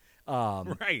about it.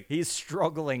 Right. He's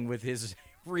struggling with his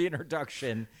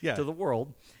reintroduction Yeah. to the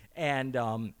world,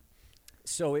 and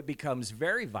so it becomes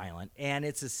very violent, and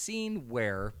it's a scene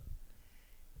where,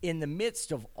 in the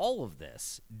midst of all of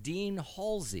this, Dean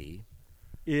Halsey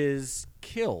is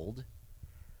killed,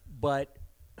 but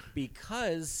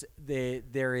because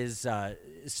there is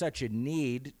such a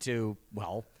need to,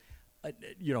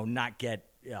 not get,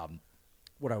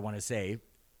 what I want to say,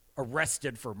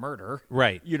 arrested for murder.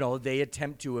 Right. They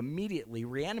attempt to immediately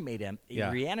reanimate them.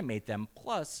 Yeah. Reanimate them.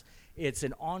 Plus, it's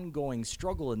an ongoing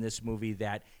struggle in this movie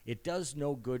that it does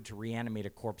no good to reanimate a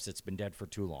corpse that's been dead for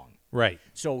too long. Right.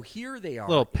 So here they are.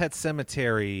 Little Pet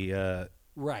Cemetery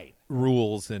Right.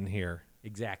 rules in here.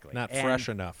 Exactly. Not fresh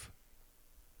enough.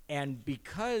 And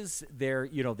because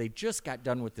they just got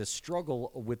done with this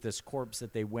struggle with this corpse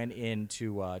that they went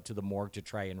into to the morgue to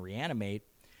try and reanimate,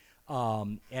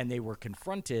 and they were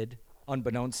confronted,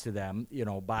 unbeknownst to them,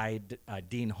 by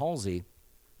Dean Halsey.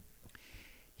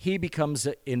 He becomes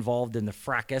involved in the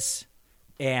fracas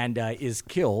and is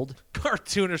killed.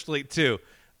 Cartoonishly, too.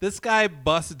 This guy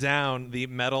busts down the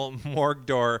metal morgue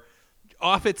door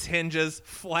off its hinges,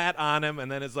 flat on him,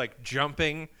 and then is like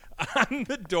jumping on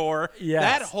the door. Yes.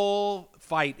 That whole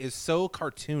fight is so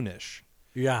cartoonish.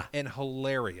 Yeah. And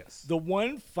hilarious. The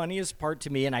one funniest part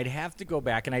to me, and I'd have to go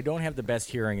back, and I don't have the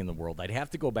best hearing in the world. I'd have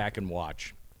to go back and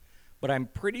watch. But I'm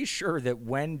pretty sure that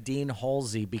when Dean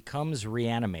Halsey becomes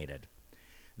reanimated,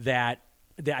 that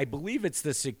I believe it's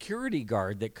the security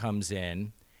guard that comes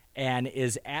in and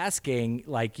is asking,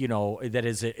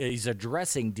 he's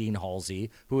addressing Dean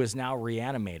Halsey, who is now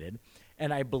reanimated.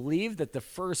 And I believe that the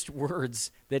first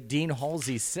words that Dean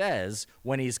Halsey says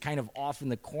when he's kind of off in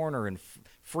the corner and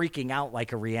freaking out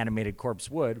like a reanimated corpse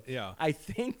would, I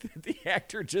think that the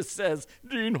actor just says,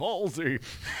 Dean Halsey.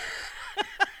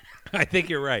 I think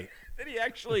you're right. That he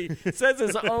actually says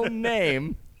his own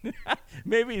name.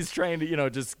 Maybe he's trying to,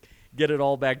 just get it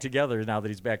all back together now that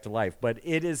he's back to life. But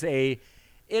it is a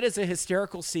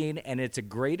hysterical scene, and it's a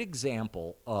great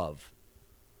example of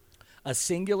a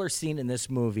singular scene in this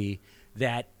movie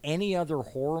that any other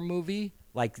horror movie,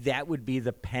 that would be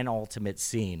the penultimate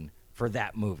scene for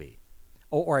that movie.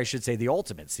 Or I should say the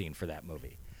ultimate scene for that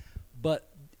movie. But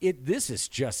this is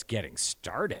just getting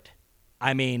started.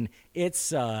 I mean,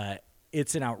 it's an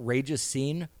outrageous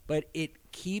scene, but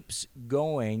it keeps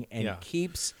going and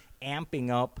keeps amping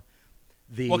up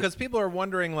the... Well, because people are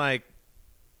wondering,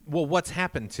 what's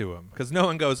happened to him? Because no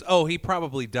one goes, he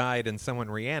probably died and someone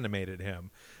reanimated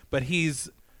him. But his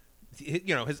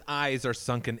eyes are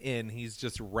sunken in. He's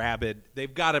just rabid.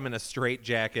 They've got him in a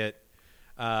straitjacket,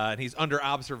 and he's under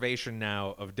observation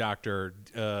now of Dr.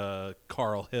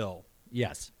 Carl Hill.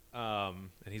 Yes. And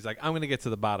he's like, I'm going to get to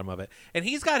the bottom of it. And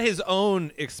he's got his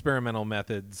own experimental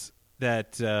methods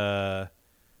that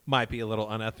might be a little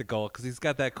unethical because he's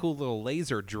got that cool little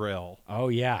laser drill. Oh,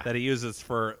 yeah. That he uses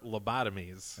for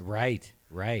lobotomies. Right.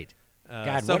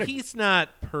 God, so he's not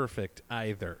perfect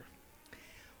either.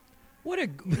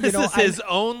 This is his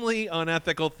only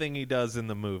unethical thing he does in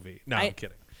the movie. No, I'm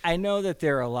kidding. I know that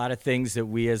there are a lot of things that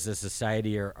we as a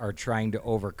society are trying to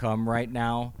overcome right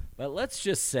now, but let's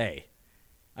just say,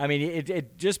 I mean,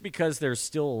 it just because there's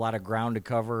still a lot of ground to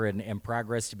cover and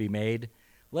progress to be made,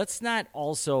 let's not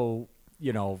also,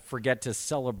 forget to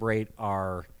celebrate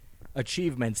our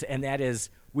achievements, and that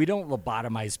is we don't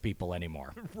lobotomize people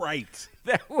anymore. Right.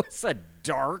 That was a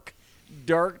dark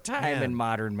time in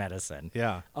modern medicine.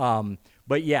 Yeah.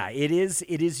 But yeah, it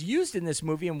is used in this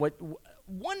movie, and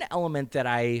one element that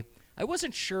I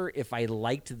wasn't sure if I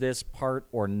liked this part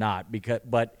or not,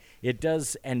 but it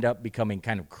does end up becoming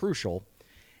kind of crucial,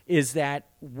 is that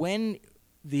when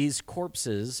these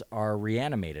corpses are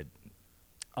reanimated,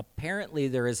 apparently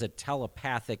there is a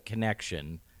telepathic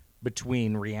connection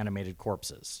between reanimated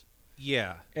corpses.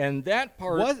 Yeah. And that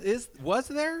part was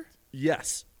there?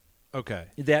 Yes. Okay.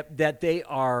 That they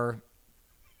are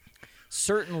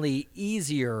certainly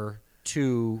easier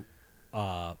to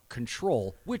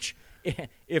control, which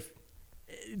if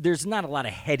there's not a lot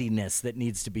of headiness that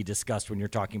needs to be discussed when you're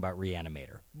talking about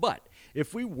Reanimator. But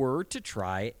if we were to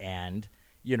try and,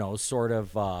 sort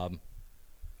of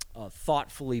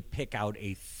thoughtfully pick out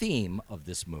a theme of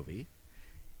this movie,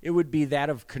 it would be that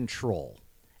of control.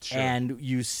 Sure. And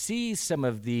you see some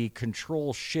of the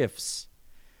control shifts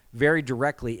very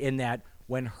directly in that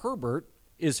when Herbert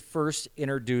is first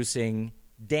introducing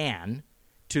Dan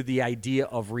to the idea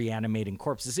of reanimating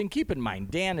corpses. And keep in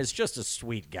mind, Dan is just a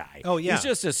sweet guy. Oh, yeah. He's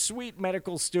just a sweet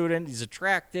medical student. He's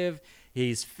attractive.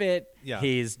 He's fit. Yeah.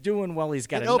 He's doing well. He's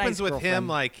got it a nice opens with girlfriend. him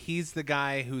like he's the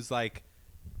guy who's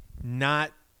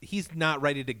he's not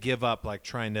ready to give up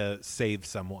trying to save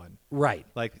someone. Right.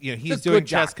 He's doing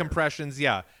chest compressions.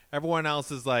 Yeah. Everyone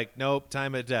else is like, nope,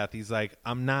 time of death. He's like,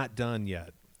 I'm not done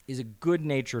yet. He's a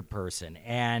good-natured person.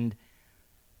 And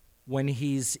when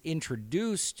he's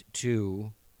introduced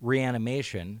to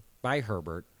reanimation by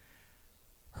Herbert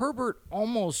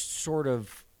almost sort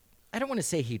of, I don't want to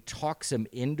say he talks him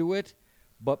into it,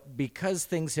 but because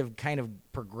things have kind of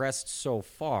progressed so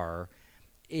far,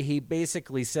 he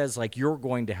basically says, you're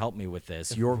going to help me with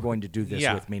this. You're going to do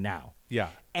this with me now. Yeah.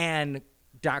 And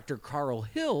Dr. Carl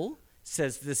Hill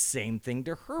says the same thing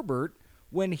to Herbert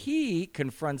when he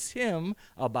confronts him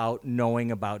about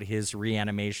knowing about his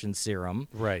reanimation serum.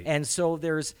 Right. And so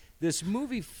this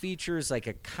movie features like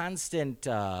a constant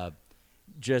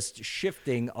just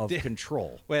shifting of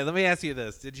control. Wait, let me ask you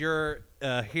this. Did your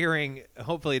hearing,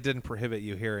 hopefully it didn't prohibit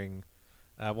you hearing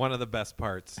one of the best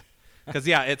parts? Because,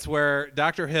 yeah, it's where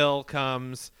Dr. Hill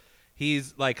comes.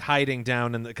 He's like hiding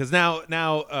down in because now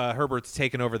Herbert's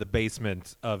taken over the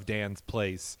basement of Dan's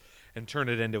place and turned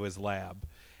it into his lab,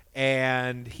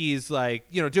 and he's like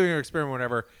doing an experiment,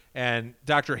 whatever. And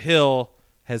Dr. Hill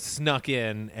has snuck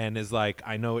in and is like,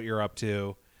 "I know what you're up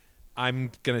to.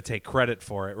 I'm gonna take credit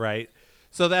for it, right?"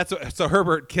 So so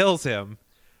Herbert kills him.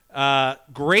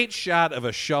 Great shot of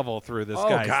a shovel through this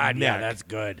guy's neck. Yeah, that's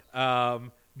good.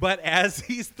 But as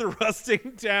he's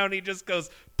thrusting down, he just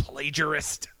goes,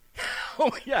 "Plagiarist."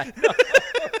 Oh yeah, no,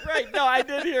 right? No, I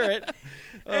did hear it.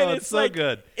 And it's so like,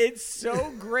 good. It's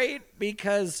so great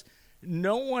because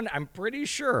no one, I'm pretty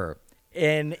sure,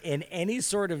 in any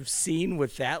sort of scene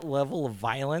with that level of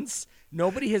violence,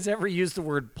 nobody has ever used the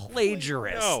word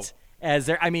plagiarist No. as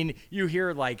their. I mean, you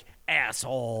hear like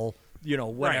asshole,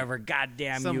 whatever, Right.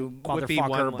 goddamn Some you, quippy motherfucker,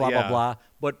 one- blah yeah. blah blah.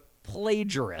 But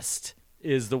plagiarist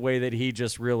is the way that he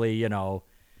just really,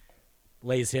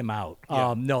 lays him out.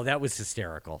 Yeah. No, that was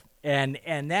hysterical. And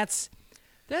that's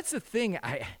the thing.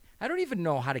 I don't even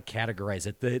know how to categorize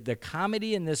it. The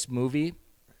comedy in this movie,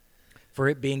 for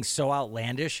it being so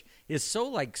outlandish, is so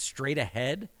like straight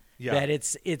ahead that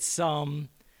it's it's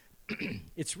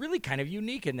really kind of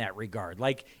unique in that regard.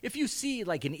 Like if you see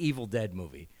like an Evil Dead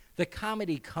movie, the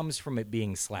comedy comes from it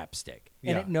being slapstick,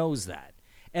 and it knows that.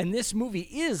 And this movie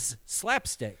is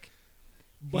slapstick.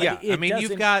 But I mean, you've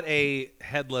doesn't- got a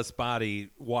headless body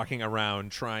walking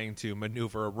around trying to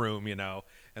maneuver a room,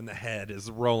 and the head is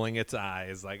rolling its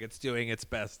eyes like it's doing its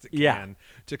best it can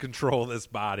to control this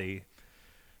body.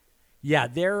 Yeah,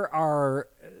 there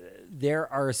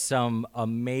are some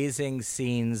amazing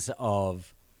scenes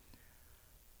of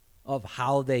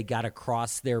how they got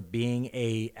across there being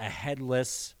a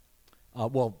headless, a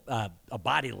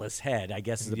bodiless head, I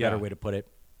guess is the better way to put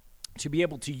it, to be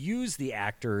able to use the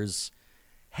actor's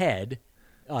head,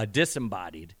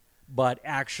 disembodied, but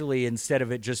actually instead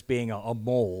of it just being a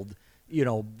mold,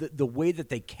 the way that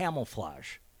they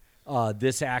camouflage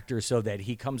this actor so that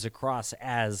he comes across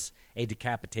as a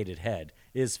decapitated head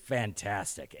is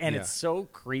fantastic. And it's so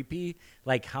creepy,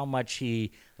 like how much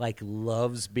he like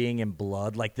loves being in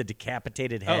blood, like the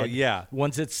decapitated head. Oh, yeah.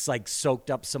 Once it's like soaked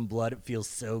up some blood, it feels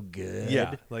so good.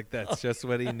 Yeah, like that's just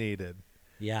what he needed.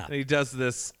 Yeah. And he does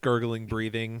this gurgling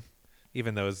breathing,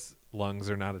 even though his lungs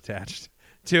are not attached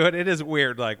to it. It is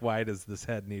weird. Like, why does this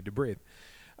head need to breathe?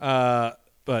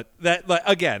 But that, like,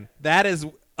 again, that is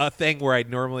a thing where I'd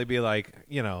normally be like,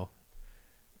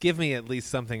 give me at least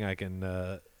something I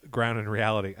can ground in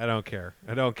reality. I don't care.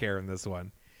 I don't care in this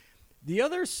one. The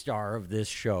other star of this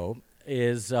show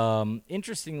is,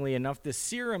 interestingly enough, the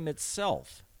serum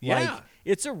itself. Yeah. Like,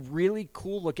 it's a really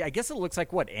cool look. I guess it looks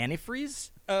like what,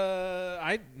 antifreeze?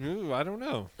 I don't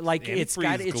know. Like it's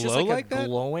just like a that?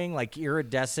 glowing, like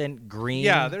iridescent green.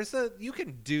 Yeah, you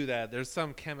can do that. There's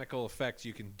some chemical effects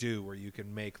you can do where you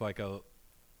can make like a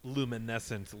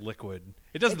luminescent liquid.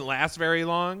 It doesn't last very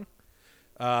long,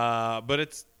 but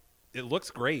it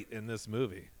looks great in this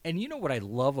movie. And you know what I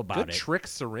love about Good it? trick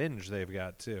syringe they've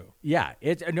got too. Yeah,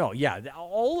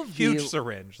 all of Huge the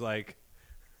syringe, like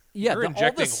yeah, you're the,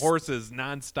 injecting all the, horses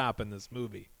nonstop in this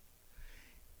movie.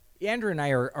 Andrew and I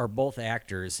are both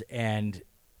actors, and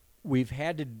we've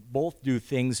had to both do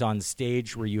things on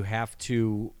stage where you have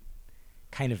to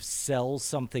kind of sell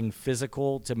something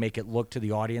physical to make it look to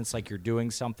the audience like you're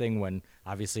doing something when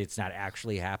obviously it's not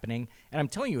actually happening. And I'm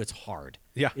telling you, it's hard.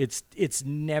 Yeah. It's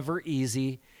never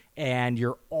easy, and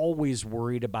you're always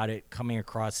worried about it coming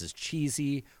across as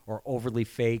cheesy or overly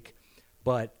fake.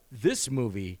 But this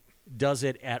movie does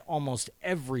it at almost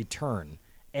every turn,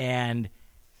 and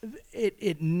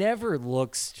it never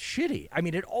looks shitty. I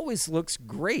mean, it always looks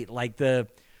great. Like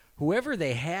whoever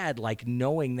they had, like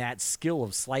knowing that skill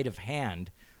of sleight of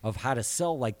hand of how to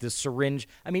sell like the syringe.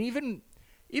 I mean,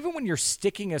 even when you're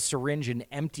sticking a syringe and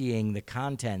emptying the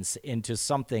contents into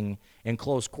something in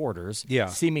close quarters,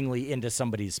 seemingly into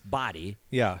somebody's body,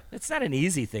 it's not an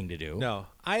easy thing to do. No,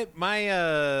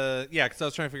 because I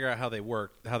was trying to figure out how that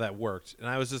worked, and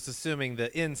I was just assuming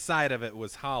the inside of it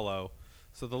was hollow.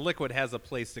 So the liquid has a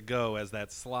place to go as the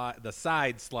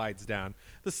side slides down.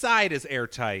 The side is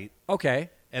airtight. Okay.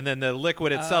 And then the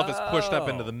liquid itself is pushed up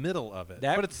into the middle of it.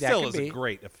 But it still is a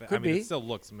great effect. It still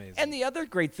looks amazing. And the other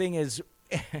great thing is,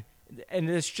 and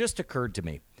this just occurred to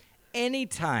me,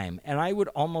 anytime, and I would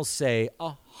almost say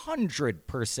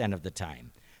 100% of the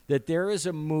time, that there is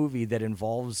a movie that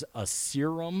involves a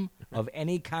serum of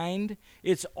any kind,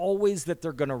 it's always that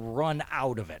they're going to run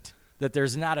out of it, that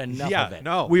there's not enough of it.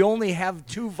 No. We only have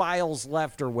 2 vials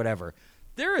left or whatever.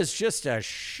 There is just a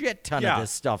shit ton of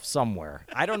this stuff somewhere.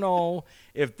 I don't know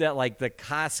if that, like, the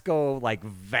Costco, like,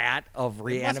 vat of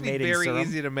reanimating it must be very serum.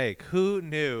 easy to make. Who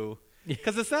knew?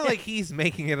 Because it's not like he's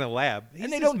making it in a lab. He's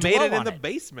And they just don't made dwell it in on the it.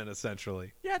 basement,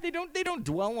 essentially. Yeah, they don't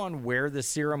dwell on where the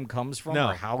serum comes from No.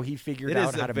 or how he figured It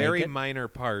out is how a to very make it. minor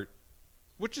part,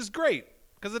 which is great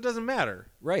because it doesn't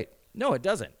matter. Right. No, it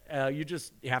doesn't. You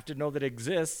just have to know that it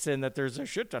exists and that there's a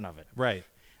shit ton of it. Right.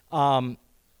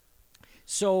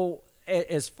 So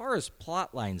as far as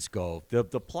plot lines go,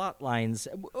 the plot lines,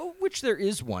 which there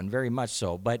is one, very much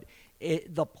so, but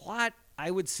the plot, I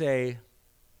would say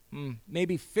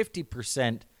maybe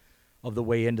 50% of the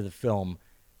way into the film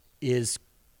is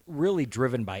really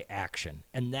driven by action.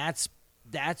 And that's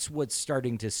what's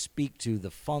starting to speak to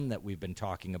the fun that we've been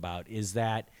talking about, is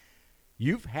that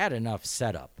you've had enough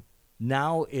setup.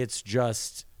 Now it's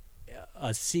just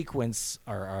a sequence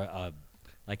or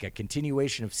like a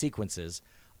continuation of sequences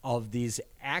of these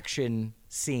action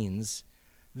scenes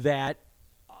that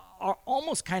are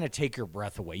almost kind of take your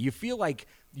breath away. You feel like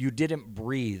you didn't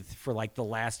breathe for like the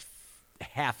last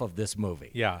half of this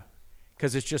movie. Yeah.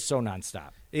 Because it's just so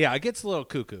nonstop. Yeah, it gets a little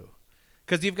cuckoo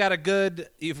because you've got a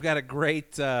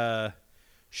great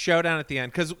showdown at the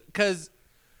end because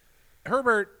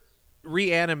Herbert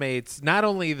reanimates not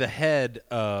only the head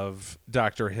of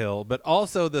Dr. Hill but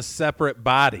also the separate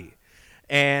body,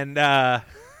 and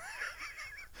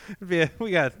we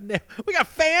got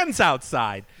fans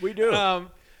outside. We do.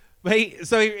 But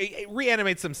he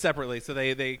reanimates them separately, so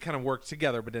they kind of work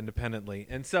together but independently,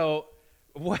 and so.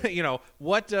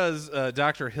 What does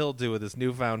Dr. Hill do with his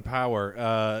newfound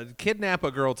power? Kidnap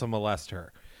a girl to molest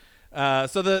her.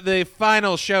 So the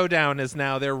final showdown is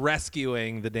now they're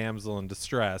rescuing the damsel in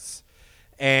distress.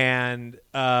 And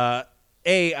I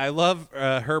love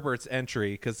Herbert's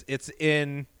entry because it's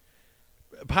in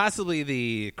possibly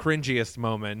the cringiest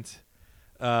moment.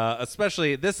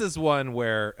 Especially, this is one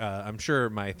where I'm sure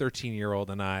my 13-year-old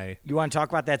and I... You want to talk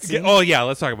about that scene? Oh, yeah,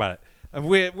 let's talk about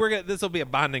it. This will be a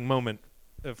bonding moment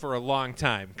for a long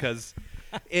time because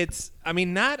it's, I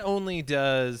mean, not only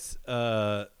does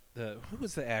who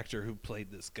was the actor who played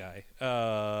this guy?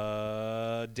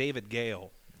 David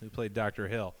Gale, who played Dr.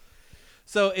 Hill.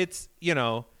 So it's,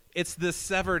 it's this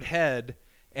severed head,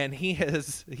 and he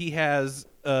has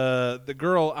the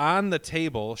girl on the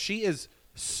table. She is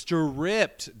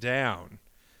stripped down,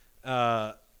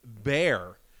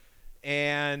 bare,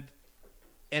 and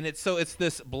it's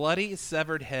this bloody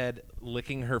severed head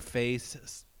licking her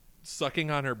face,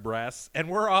 sucking on her breasts, and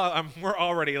we're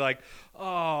already like,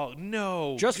 oh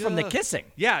no! Just from the kissing.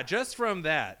 Yeah, just from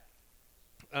that.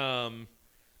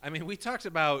 I mean, we talked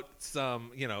about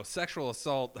some, sexual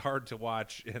assault hard to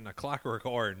watch in A Clockwork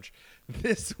Orange.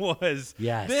 This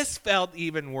felt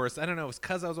even worse. I don't know, it was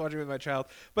because I was watching it with my child,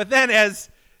 but then as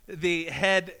the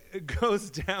head goes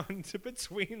down to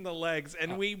between the legs,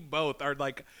 and we both are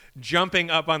like jumping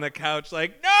up on the couch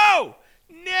like, no!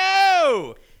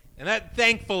 And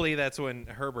thankfully that's when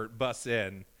Herbert busts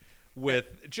in with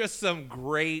just some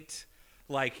great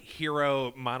like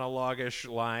hero monologue-ish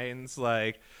lines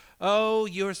like, oh,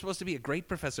 you're supposed to be a great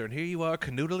professor, and here you are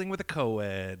canoodling with a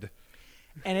co-ed.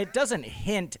 And it doesn't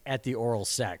hint at the oral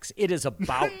sex. It is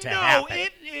about to happen. No,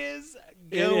 it is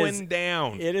going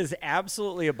down. It is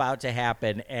absolutely about to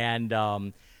happen,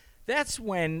 and that's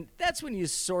when you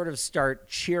sort of start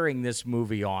cheering this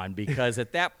movie on, because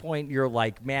at that point you're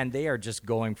like, man, they are just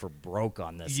going for broke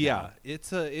on this. Yeah, now.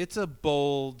 it's a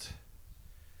bold,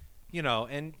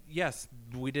 and yes,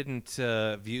 we didn't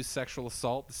view sexual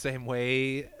assault the same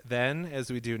way then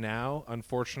as we do now.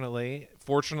 Unfortunately,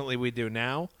 fortunately, we do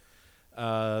now.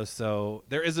 So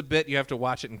there is a bit, you have to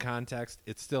watch it in context.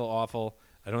 It's still awful.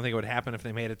 I don't think it would happen if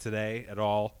they made it today at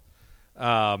all.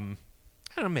 I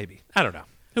don't know, maybe. I don't know.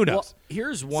 Who knows? Well,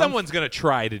 here's one. Someone's going to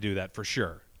try to do that for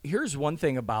sure. Here's one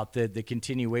thing about the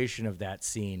continuation of that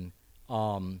scene.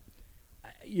 I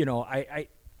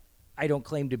don't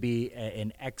claim to be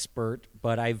an expert,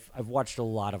 but I've watched a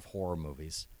lot of horror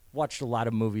movies, watched a lot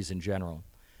of movies in general,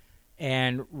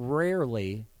 and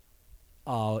rarely,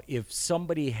 if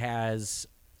somebody has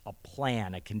a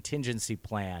plan, a contingency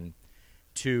plan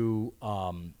to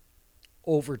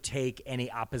overtake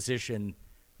any opposition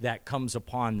that comes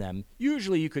upon them,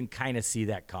 usually you can kind of see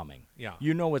that coming. Yeah.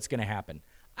 You know what's going to happen.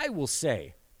 I will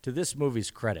say, to this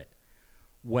movie's credit,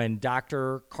 when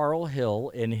Dr. Carl Hill,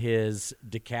 in his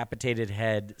decapitated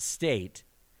head state,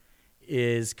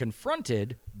 is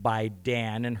confronted by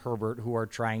Dan and Herbert, who are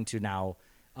trying to now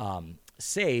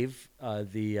save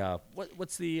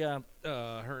what's the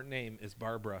Her name is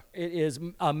Barbara. it is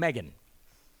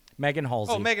Megan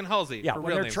Halsey. Oh, Megan Halsey. Yeah, Her when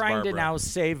real they're name's trying to Barbara. now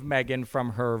save Megan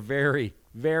from her very,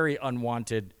 very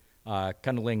unwanted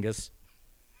cunnilingus.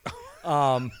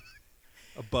 A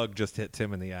bug just hit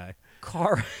Tim in the eye.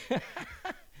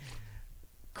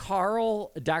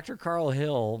 Dr. Carl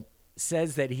Hill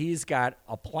says that he's got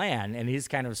a plan, and he's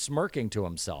kind of smirking to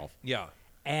himself. Yeah.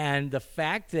 And the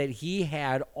fact that he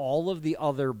had all of the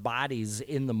other bodies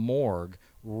in the morgue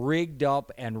rigged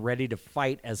up and ready to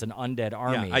fight as an undead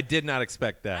army. Yeah, I did not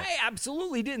expect that. I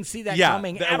absolutely didn't see that Yeah,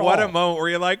 coming at what all. a moment where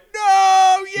you're like,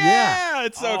 no, yeah, Yeah.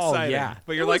 it's so Oh, exciting. yeah.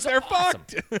 But you're It like, was they're awesome.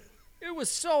 fucked. It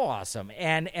was so awesome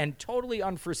and totally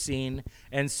unforeseen.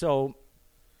 And so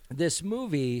this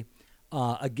movie,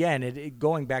 again,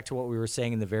 going back to what we were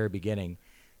saying in the very beginning,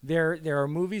 there are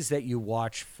movies that you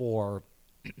watch for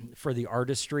the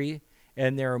artistry,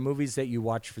 and there are movies that you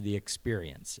watch for the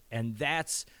experience. And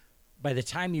that's, by the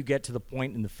time you get to the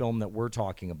point in the film that we're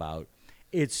talking about,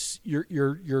 it's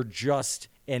you're just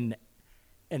an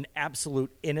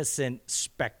absolute innocent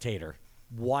spectator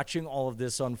watching all of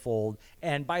this unfold.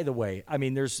 And by the way, I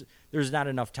mean there's not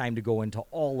enough time to go into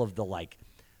all of the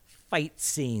fight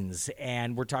scenes,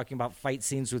 and we're talking about fight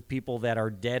scenes with people that are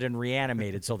dead and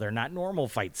reanimated, so they're not normal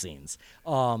fight scenes.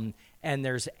 And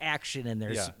there's action, and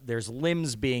there's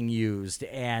limbs being used,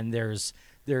 and there's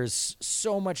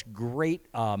so much great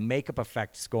makeup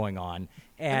effects going on,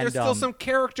 And there's still some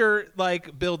character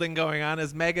building going on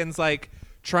as Megan's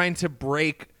trying to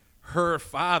break her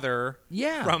father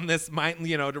from this mind,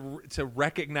 to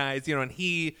recognize, and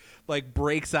he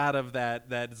breaks out of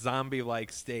that zombie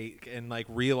state and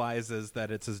realizes that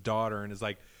it's his daughter and is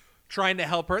trying to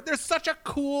help her. It's such a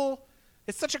cool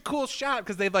shot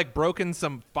because they've broken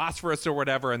some phosphorus or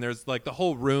whatever, and there's the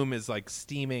whole room is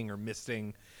steaming or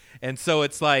misting, and so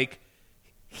it's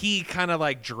he kind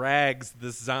of drags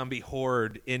this zombie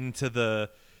horde into the.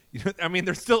 I mean,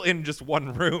 they're still in just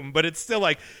one room, but it's still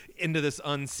into this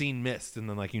unseen mist, and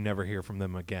then you never hear from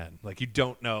them again. You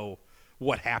don't know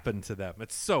what happened to them.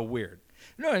 It's so weird.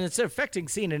 No, and it's an affecting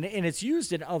scene, and it's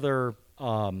used in other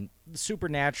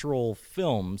supernatural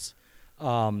films.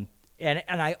 And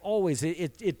I always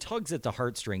it tugs at the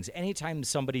heartstrings. Anytime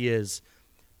somebody is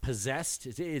possessed,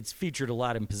 it's featured a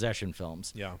lot in possession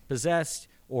films. Yeah, possessed,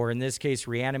 or in this case,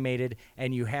 reanimated,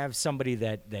 and you have somebody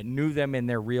that knew them in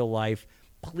their real life,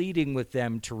 pleading with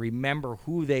them to remember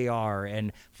who they are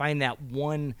and find that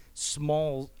one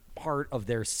small part of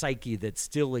their psyche that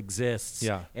still exists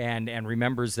and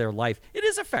remembers their life. It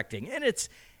is affecting, and it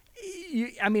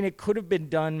could have been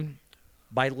done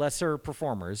by lesser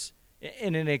performers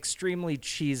in an extremely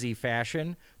cheesy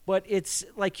fashion, but it's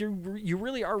you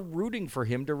really are rooting for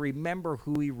him to remember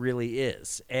who he really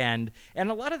is, and a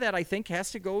lot of that I think has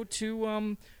to go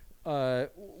to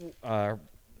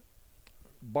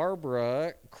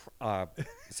Barbara,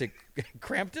 is it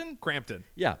Crampton? Crampton.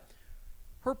 Yeah.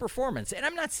 Her performance. And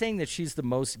I'm not saying that she's the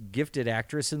most gifted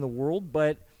actress in the world,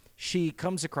 but she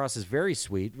comes across as very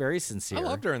sweet, very sincere. I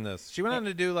loved her in this. She went on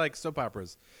to do soap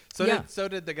operas. So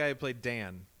did the guy who played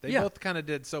Dan. They both kind of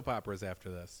did soap operas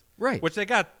after this. Right. Which they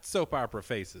got soap opera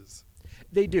faces.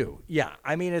 They do, yeah.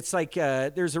 I mean, it's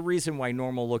there's a reason why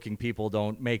normal-looking people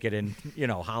don't make it in,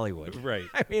 Hollywood. Right.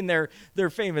 I mean, they're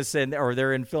famous or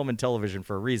they're in film and television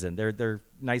for a reason. They're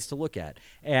nice to look at,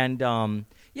 and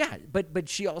but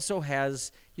she also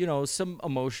has some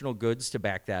emotional goods to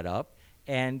back that up,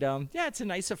 and it's a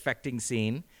nice, affecting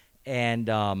scene, and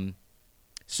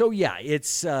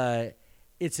it's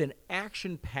an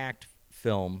action-packed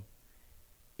film.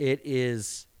 It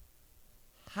is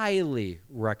highly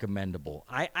recommendable.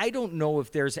 I don't know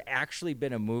if there's actually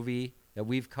been a movie that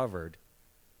we've covered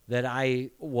that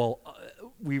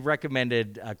we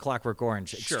recommended Clockwork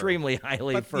Orange extremely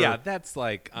highly but that's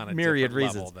on a myriad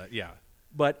reasons. Level.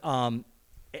 But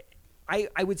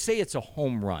I would say it's a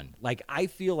home run. I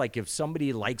feel like if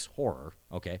somebody likes horror,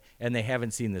 okay, and they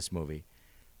haven't seen this movie,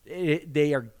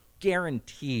 they are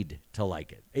guaranteed to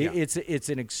like it. Yeah. It's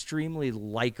an extremely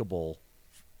likable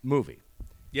movie.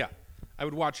 Yeah. I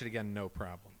would watch it again, no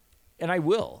problem. And I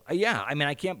will. Yeah. I mean,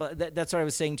 I can't. That's what I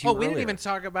was saying to you. We earlier. didn't even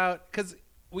talk about, because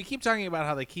we keep talking about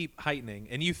how they keep heightening,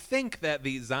 and you think that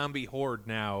the zombie horde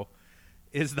now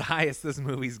is the highest this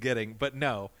movie's getting, but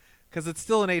no, because it's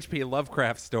still an H.P.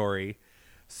 Lovecraft story.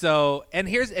 So, and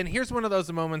here's one of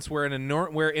those moments where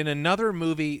in another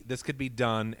movie this could be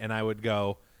done, and I would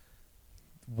go,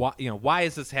 why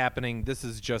is this happening? This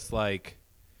is just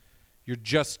you're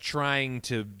just trying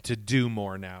to do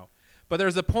more now. But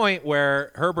there's a point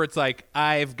where Herbert's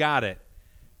I've got it.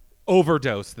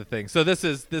 Overdose the thing. So this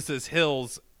is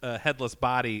Hill's headless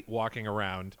body walking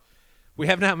around. We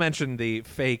have not mentioned the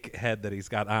fake head that he's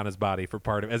got on his body for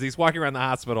part of. As he's walking around the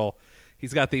hospital,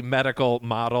 he's got the medical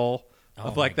model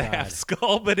of like the half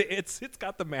skull, but it's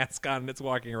got the mask on and it's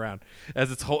walking around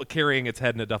as it's carrying its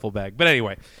head in a duffel bag. But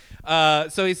anyway,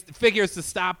 so he figures to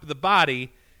stop the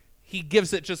body, he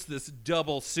gives it just this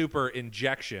double super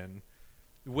injection,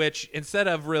 which instead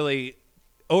of really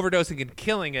overdosing and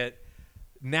killing it,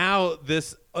 now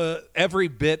this every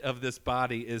bit of this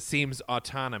body seems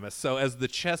autonomous. So as the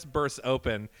chest bursts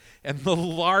open and the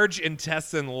large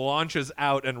intestine launches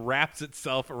out and wraps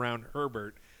itself around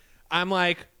Herbert, I'm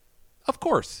like, of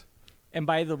course. And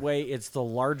by the way, it's the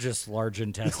largest large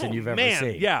intestine you've ever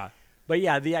seen. Yeah. But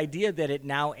yeah, the idea that it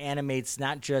now animates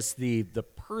not just the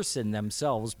person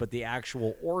themselves, but the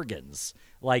actual organs.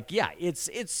 Like, yeah, it's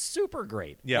super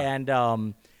great. Yeah. And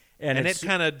it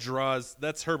kind of draws.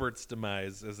 That's Herbert's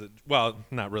demise. Well,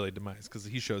 not really demise because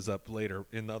he shows up later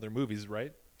in the other movies,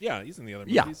 right? Yeah, he's in the other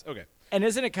movies. Yeah. Okay. And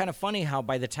isn't it kind of funny how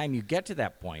by the time you get to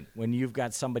that point, when you've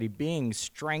got somebody being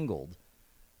strangled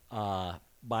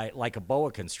by like a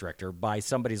boa constrictor by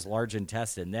somebody's large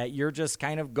intestine, that you're just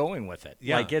kind of going with it.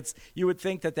 Yeah. Like you would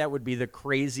think that would be the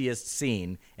craziest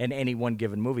scene in any one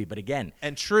given movie. But again,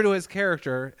 and true to his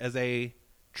character as a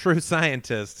true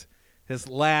scientist, his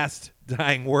last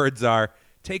dying words are,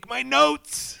 "Take my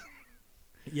notes."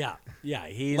 Yeah.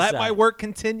 He's let my work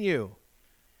continue,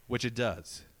 which it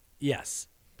does. Yes.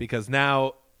 Because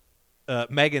now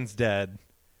Megan's dead,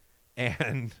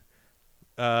 and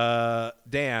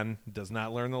Dan does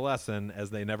not learn the lesson, as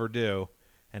they never do,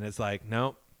 and it's like,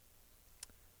 nope,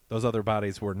 those other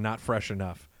bodies were not fresh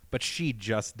enough, but she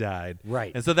just died.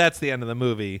 Right. And so that's the end of the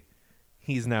movie.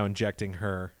 He's now injecting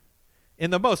her in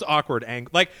the most awkward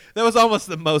angle. Like, that was almost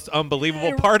the most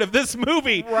unbelievable part of this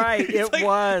movie. Right, it like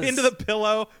was. Into the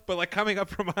pillow, but like coming up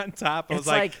from on top. I was It's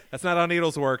like, like, that's not how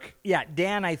needles work. Yeah,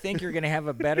 Dan, I think you're going to have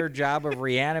a better job of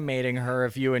reanimating her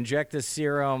if you inject the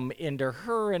serum into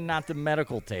her and not the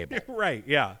medical table. Right,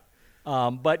 yeah.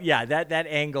 But yeah, that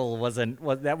angle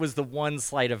that was the one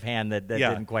sleight of hand that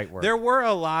didn't quite work. There were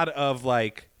a lot of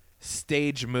like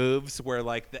stage moves where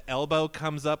like the elbow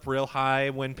comes up real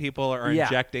high when people are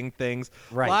injecting things.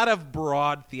 Right. A lot of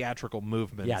broad theatrical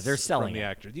movements. Yeah, they're selling from the it.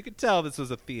 actors. You could tell this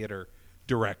was a theater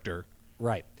director.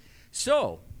 Right.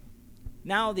 So,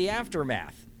 now the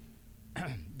aftermath.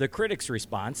 The critics'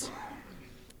 response,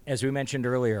 as we mentioned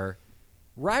earlier,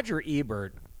 Roger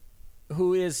Ebert,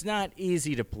 who is not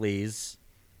easy to please,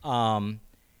 throughout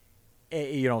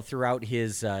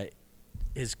his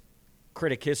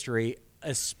critic history,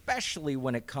 especially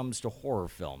when it comes to horror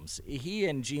films. He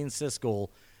and Gene Siskel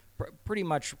pretty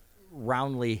much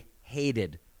roundly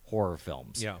hated horror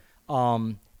films. Yeah.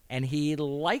 And he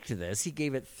liked this. He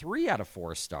gave it 3 out of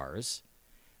 4 stars.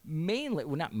 Mainly,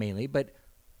 well, not mainly, but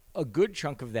a good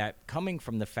chunk of that coming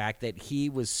from the fact that he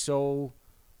was so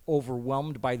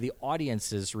overwhelmed by the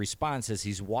audience's response as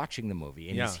he's watching the movie.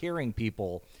 And he's hearing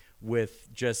people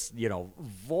with just,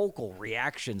 vocal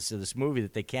reactions to this movie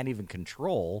that they can't even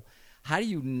control. How do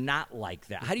you not like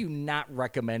that? How do you not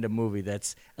recommend a movie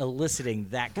that's eliciting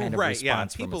that kind of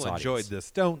response from its audience? People enjoyed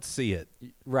this. Don't see it.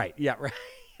 Right. Yeah. Right.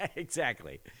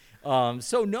 Exactly.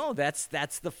 So no, that's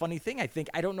the funny thing.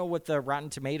 I don't know what the Rotten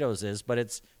Tomatoes is, but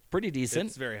it's pretty decent.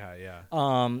 It's very high. Yeah.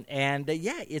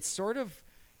 It's sort of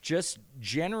just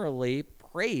generally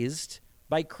praised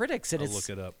by critics, and I'll look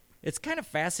it up. It's kind of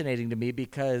fascinating to me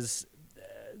because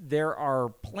there are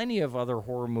plenty of other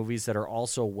horror movies that are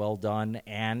also well done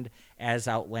and as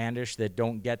outlandish that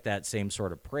don't get that same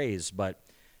sort of praise. But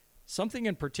something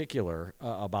in particular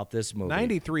about this movie.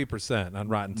 93% on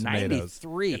Rotten Tomatoes.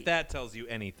 93. If that tells you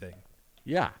anything.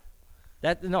 Yeah.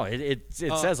 It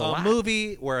says a lot. A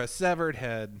movie where a severed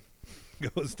head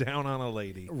goes down on a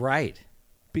lady. Right.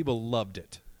 People loved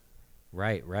it.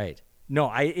 Right.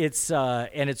 No, it's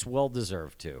well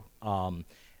deserved too.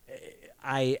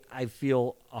 I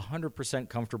feel 100%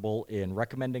 comfortable in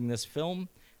recommending this film.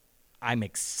 I'm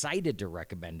excited to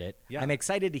recommend it. Yeah. I'm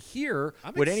excited to hear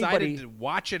I'm what excited anybody to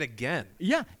watch it again.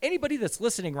 Yeah, anybody that's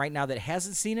listening right now that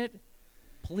hasn't seen it,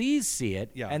 please see it.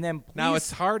 Yeah. And then now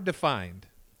it's hard to find.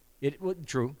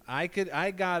 True. I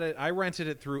got it. I rented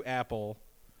it through Apple.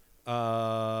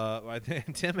 I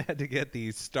think Tim had to get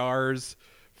the Stars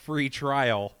free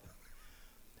trial.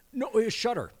 No, it was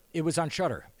Shudder. It was on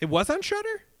Shudder. It was on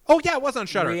Shudder? Oh, yeah, it was on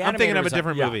Shudder. I'm thinking of a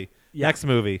different movie. Yeah. Next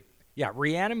movie. Yeah,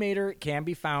 Reanimator can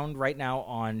be found right now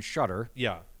on Shudder.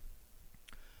 Yeah.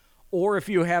 Or if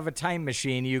you have a time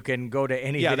machine, you can go to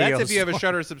any video video that's if you have a store.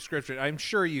 Shudder subscription. I'm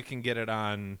sure you can get it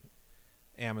on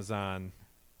Amazon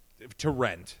to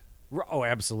rent. Oh,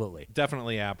 absolutely.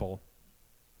 Definitely Apple.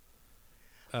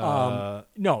 No,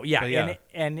 yeah, but yeah.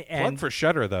 and Plug for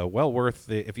Shudder though. Well worth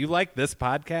the. If you like this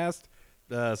podcast,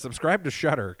 subscribe to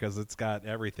Shudder because it's got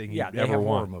everything you they ever have horror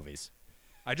want. movies.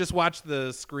 I just watched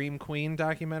the Scream Queen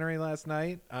documentary last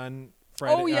night on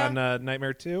Friday Oh, yeah? on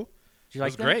Nightmare 2. Did you It like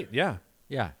was that? great. Yeah.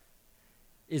 Yeah.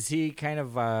 Is he kind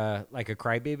of like a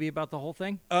crybaby about the whole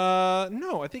thing?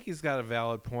 No, I think he's got a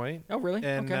valid point. Oh, really?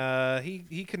 And Okay.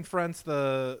 he confronts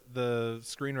the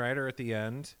screenwriter at the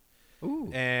end, Ooh.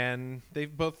 and they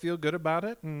both feel good about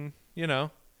it, and Okay.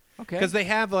 because they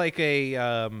have like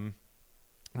a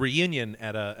reunion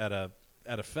at a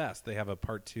fest. They have a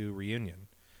part 2 reunion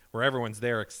where everyone's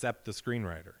there except the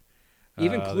screenwriter.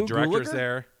 Even the Clu director's Gulager?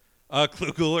 there.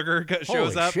 Clu Gulager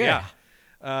shows Holy up. shit. Yeah.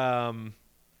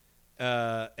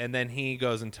 And then he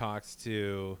goes and talks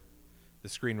to the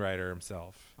screenwriter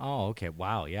himself. Oh, okay.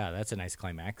 Wow. Yeah, that's a nice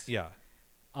climax. Yeah.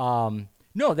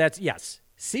 No, that's yes.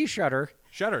 See Shudder.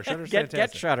 Shudder's Get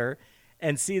fantastic. Shudder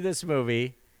and see this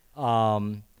movie.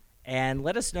 And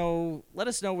let us know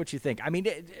what you think. I mean,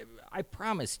 I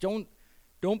promise, don't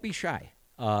be shy.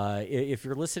 If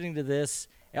you're listening to this,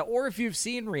 or if you've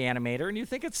seen Reanimator and you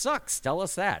think it sucks, tell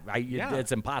us that. Yeah.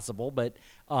 It's impossible, but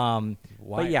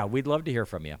yeah, we'd love to hear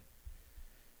from you.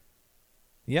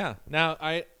 Yeah. Now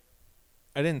I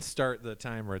didn't start the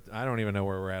timer. I don't even know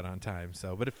where we're at on time.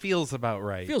 but it feels about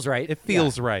right. Feels right. It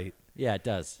feels right. Yeah, it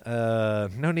does.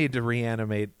 No need to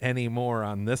reanimate any more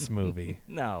on this movie.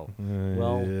 No.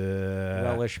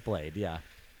 Well-ish played. Yeah.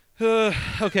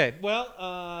 Okay.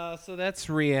 Well, so that's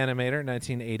Reanimator,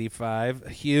 1985. A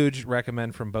huge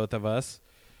recommend from both of us.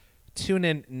 Tune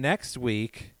in next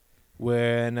week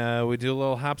when we do a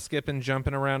little hop, skip, and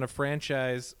jumping around a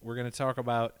franchise. We're going to talk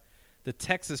about the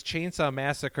Texas Chainsaw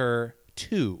Massacre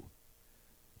 2.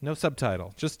 No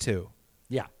subtitle, just 2.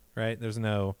 Yeah. Right? There's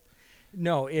no...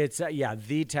 No, it's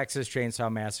the Texas Chainsaw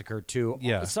Massacre 2,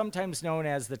 Yeah. sometimes known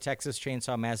as the Texas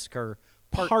Chainsaw Massacre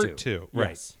Part 2. 2, right.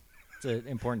 Yes. It's an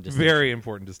important distinction. Very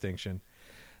important distinction.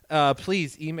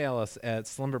 Please email us at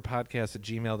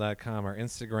slumberpodcast@gmail.com. Our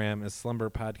Instagram is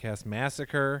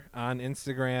slumberpodcastmassacre on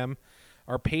Instagram.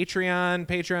 Our Patreon,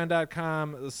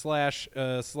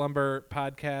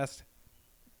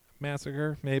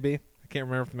 patreon.com/slumberpodcastmassacre, maybe. I can't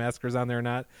remember if the massacre's on there or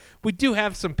not. We do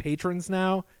have some patrons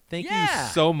now. Thank you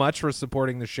so much for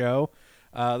supporting the show.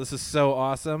 This is so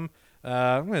awesome.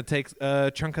 I'm going to take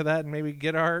a chunk of that and maybe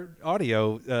get our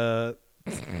audio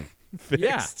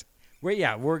fixed.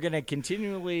 We're going to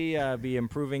continually be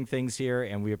improving things here,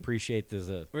 and we appreciate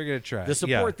We're going to try. the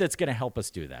support that's going to help us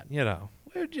do that. You know,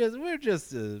 we're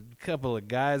just a couple of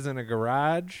guys in a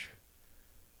garage.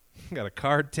 Got a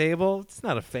card table. It's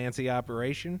not a fancy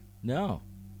operation. No,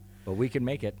 but we can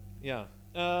make it. Yeah.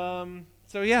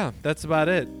 So yeah, that's about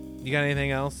it. You got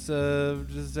anything else to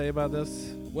say about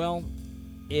this? Well,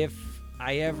 if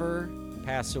I ever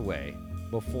pass away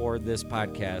before this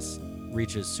podcast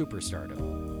reaches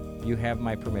superstardom, you have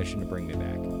my permission to bring me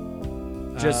back.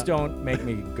 Just don't make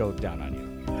me go down on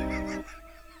you.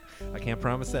 I can't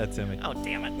promise that, Timmy. Oh,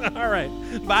 damn it. All right.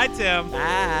 Bye, Tim.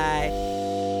 Bye.